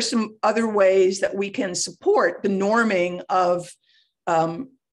out what are some other ways that we can support the norming of,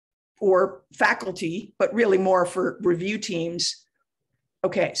 or faculty, but really more for review teams.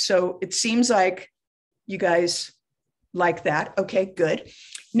 Okay, so it seems like you guys like that. Okay, good.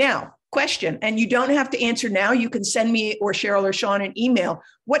 Now, question, and you don't have to answer now. You can send me or Cheryl or Sean an email.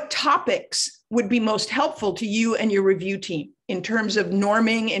 What topics would be most helpful to you and your review team in terms of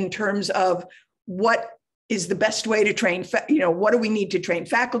norming, in terms of what is the best way to train, what do we need to train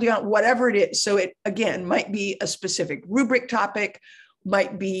faculty on, whatever it is. So it, again, might be a specific rubric topic,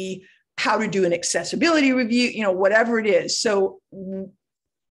 might be how to do an accessibility review, whatever it is. So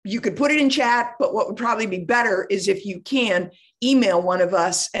you could put it in chat, but what would probably be better is if you can email one of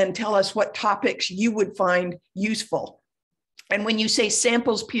us and tell us what topics you would find useful. And when you say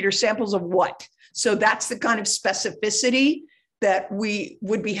samples, Peter, samples of what? So that's the kind of specificity that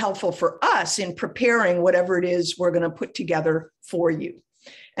would be helpful for us in preparing whatever it is we're going to put together for you.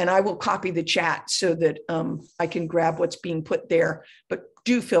 And I will copy the chat so that I can grab what's being put there, but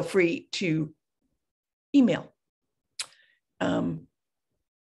do feel free to email.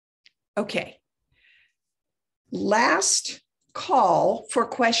 Okay. Last call for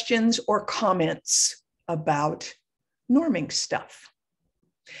questions or comments about norming stuff.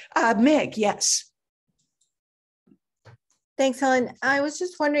 Meg, yes. Thanks, Helen. I was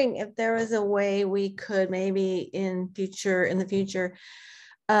just wondering if there was a way we could maybe in the future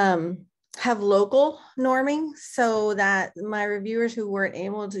have local norming so that my reviewers who weren't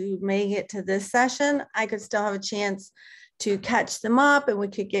able to make it to this session, I could still have a chance to catch them up and we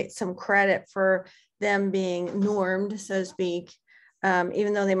could get some credit for them being normed, so to speak,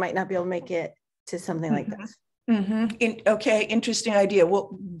 even though they might not be able to make it to something like this. Okay, interesting idea.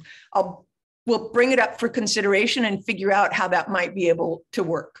 We'll bring it up for consideration and figure out how that might be able to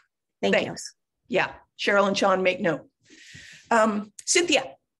work. Thank you. Yeah, Cheryl and Sean, make note.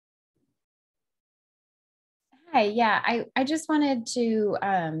 Cynthia. Hi, yeah, I just wanted to,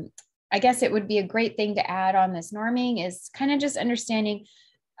 I guess it would be a great thing to add on this norming is kind of just understanding,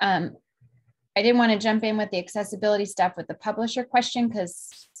 I didn't want to jump in with the accessibility stuff with the publisher question because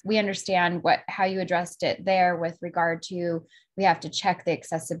we understand how you addressed it there with regard to we have to check the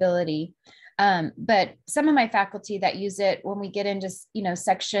accessibility. But some of my faculty that use it when we get into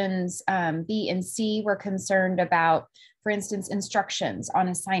sections B and C, we're concerned about, for instance, instructions on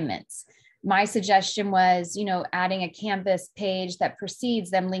assignments. My suggestion was, adding a Canvas page that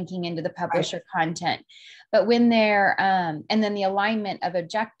precedes them linking into the publisher content. But when they're, and then the alignment of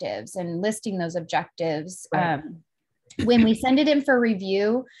objectives and listing those objectives, when we send it in for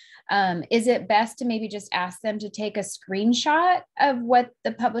review, is it best to maybe just ask them to take a screenshot of what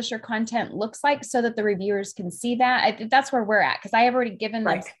the publisher content looks like so that the reviewers can see that? That's where we're at, because I have already given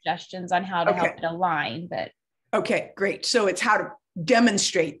them suggestions on how to help it align. But okay, great. So it's how to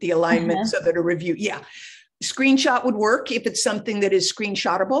demonstrate the alignment so that a review, screenshot would work if it's something that is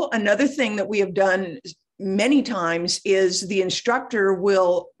screenshotable. Another thing that we have done many times is the instructor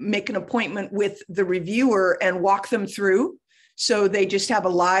will make an appointment with the reviewer and walk them through. So they just have a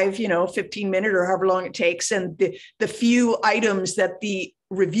live, 15-minute or however long it takes. And the few items that the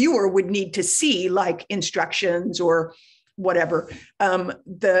reviewer would need to see, like instructions or whatever,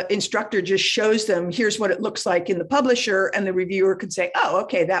 the instructor just shows them, here's what it looks like in the publisher, and the reviewer could say, oh,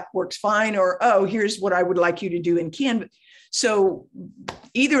 okay, that works fine, or oh, here's what I would like you to do in Canvas. So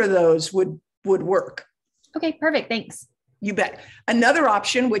either of those would work. Okay, perfect, thanks. You bet. Another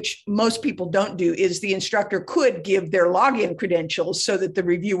option, which most people don't do, is the instructor could give their login credentials so that the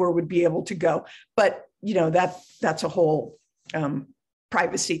reviewer would be able to go. But that's a whole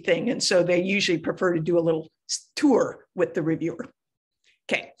privacy thing, and so they usually prefer to do a little tour with the reviewer.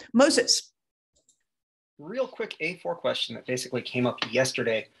 Okay, Moses. Real quick A4 question that basically came up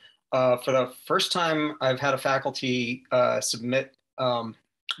yesterday. For the first time, I've had a faculty submit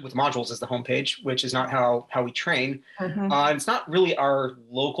with modules as the homepage, which is not how we train. It's not really our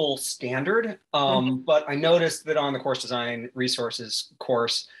local standard, but I noticed that on the course design resources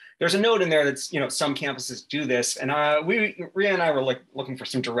course, there's a note in there that's, some campuses do this. And Rhea and I were looking for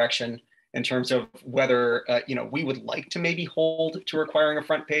some direction in terms of whether, we would like to maybe hold to requiring a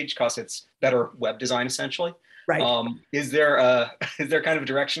front page because it's better web design essentially. Right. Is there kind of a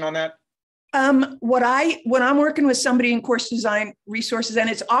direction on that? When I'm working with somebody in course design resources, and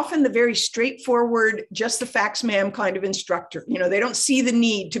it's often the very straightforward, just the facts ma'am kind of instructor, they don't see the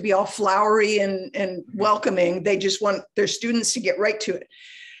need to be all flowery and welcoming. They just want their students to get right to it.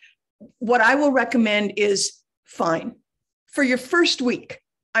 What I will recommend is fine. For your first week,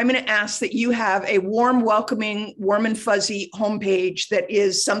 I'm going to ask that you have a warm, welcoming, warm and fuzzy homepage that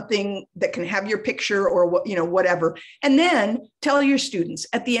is something that can have your picture or whatever. And then tell your students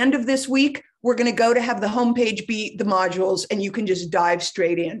at the end of this week, we're going to go to have the homepage be the modules and you can just dive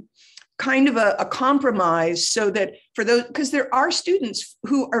straight in. Kind of a compromise so that for those, because there are students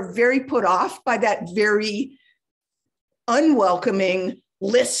who are very put off by that very unwelcoming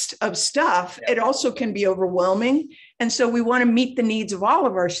list of stuff. It also can be overwhelming. And so we want to meet the needs of all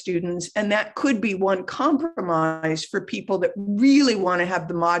of our students. And that could be one compromise for people that really want to have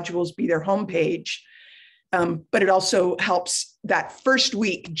the modules be their homepage. But it also helps that first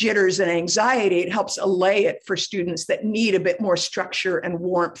week jitters and anxiety. It helps allay it for students that need a bit more structure and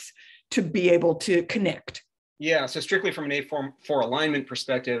warmth to be able to connect. Yeah, so strictly from an A4 alignment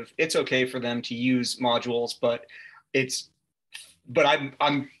perspective, it's okay for them to use modules, but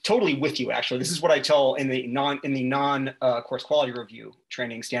I'm totally with you. Actually, this is what I tell in the non course quality review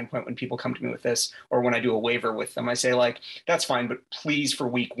training standpoint when people come to me with this, or when I do a waiver with them. I say that's fine, but please for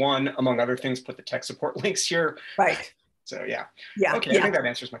week one, among other things, put the tech support links here. Right. So yeah. Yeah. Okay, I think that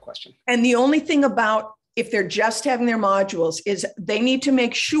answers my question. And the only thing about if they're just having their modules is they need to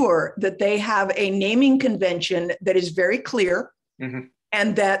make sure that they have a naming convention that is very clear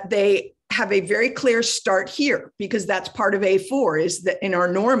and that they have a very clear start here, because that's part of A4 is that in our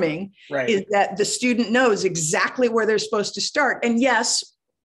norming is that the student knows exactly where they're supposed to start. And yes,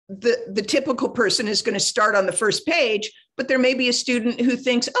 the typical person is going to start on the first page, but there may be a student who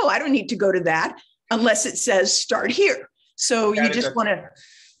thinks, oh, I don't need to go to that unless it says start here. So you just want to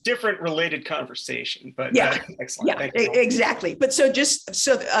different related conversation, but excellent. Yeah, Thank you. Exactly. But so just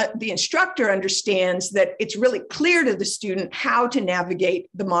so the instructor understands that it's really clear to the student how to navigate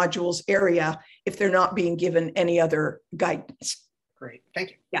the modules area if they're not being given any other guidance. Great.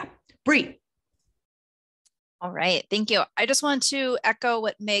 Thank you. Yeah. Bree. All right. Thank you. I just want to echo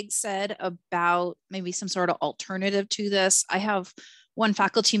what Meg said about maybe some sort of alternative to this. I have one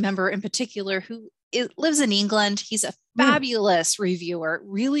faculty member in particular who lives in England. He's a fabulous reviewer,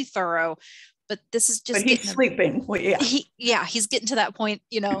 really thorough, but this is just. But he's sleeping. Well, yeah. He's getting to that point.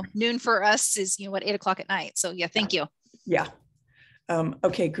 Noon for us is 8 o'clock at night. So yeah, thank you. Yeah.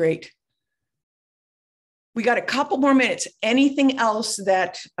 Okay, great. We got a couple more minutes. Anything else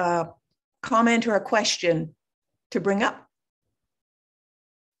that comment or a question to bring up?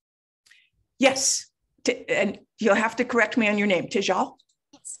 Yes, and you'll have to correct me on your name, Tijal.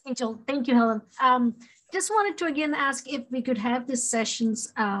 Yes, Angel. Thank you, Helen. Just wanted to again ask if we could have these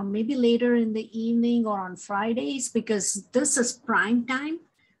sessions maybe later in the evening or on Fridays, because this is prime time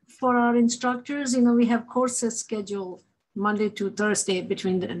for our instructors. We have courses scheduled Monday to Thursday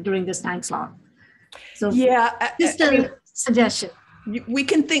during this time slot. So yeah, just a suggestion. We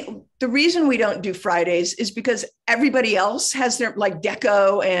can think the reason we don't do Fridays is because everybody else has their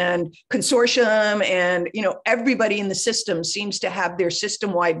DECO and consortium and everybody in the system seems to have their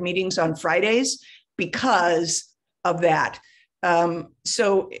system-wide meetings on Fridays because of that.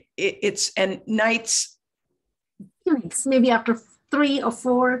 So it's, and nights. Maybe after 3 or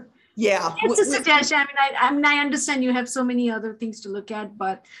 4. Yeah. It's a suggestion. I mean, I understand you have so many other things to look at,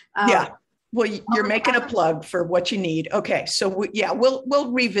 but yeah. Well, you're making a plug for what you need. Okay. So yeah,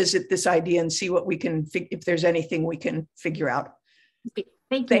 we'll revisit this idea and see what we can, if there's anything we can figure out.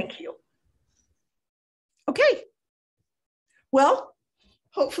 Thank you. Okay. Well,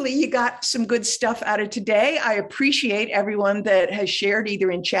 hopefully you got some good stuff out of today. I appreciate everyone that has shared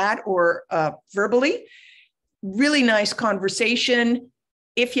either in chat or verbally. Really nice conversation.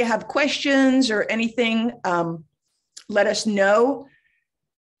 If you have questions or anything, let us know.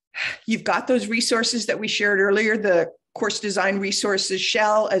 You've got those resources that we shared earlier, the course design resources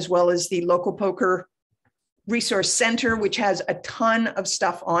shell, as well as the local poker resource center, which has a ton of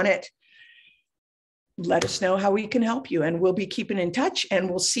stuff on it. Let us know how we can help you, and we'll be keeping in touch, and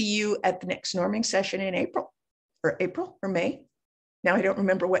we'll see you at the next norming session in April or May. Now I don't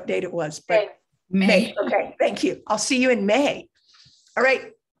remember what date it was, but May. Okay, thank you. I'll see you in May. All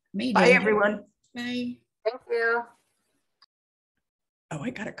right. May Bye, Day. everyone. Bye. Thank you. Oh, I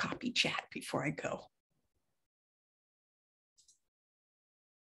got to copy chat before I go.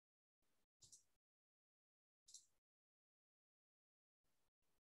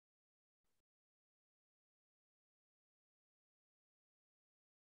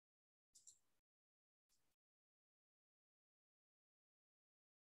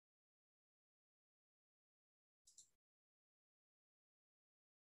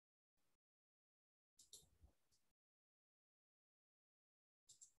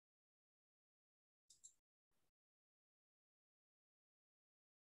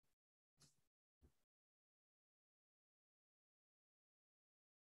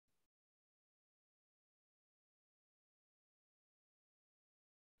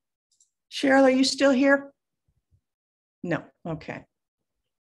 Cheryl, are you still here? No. Okay.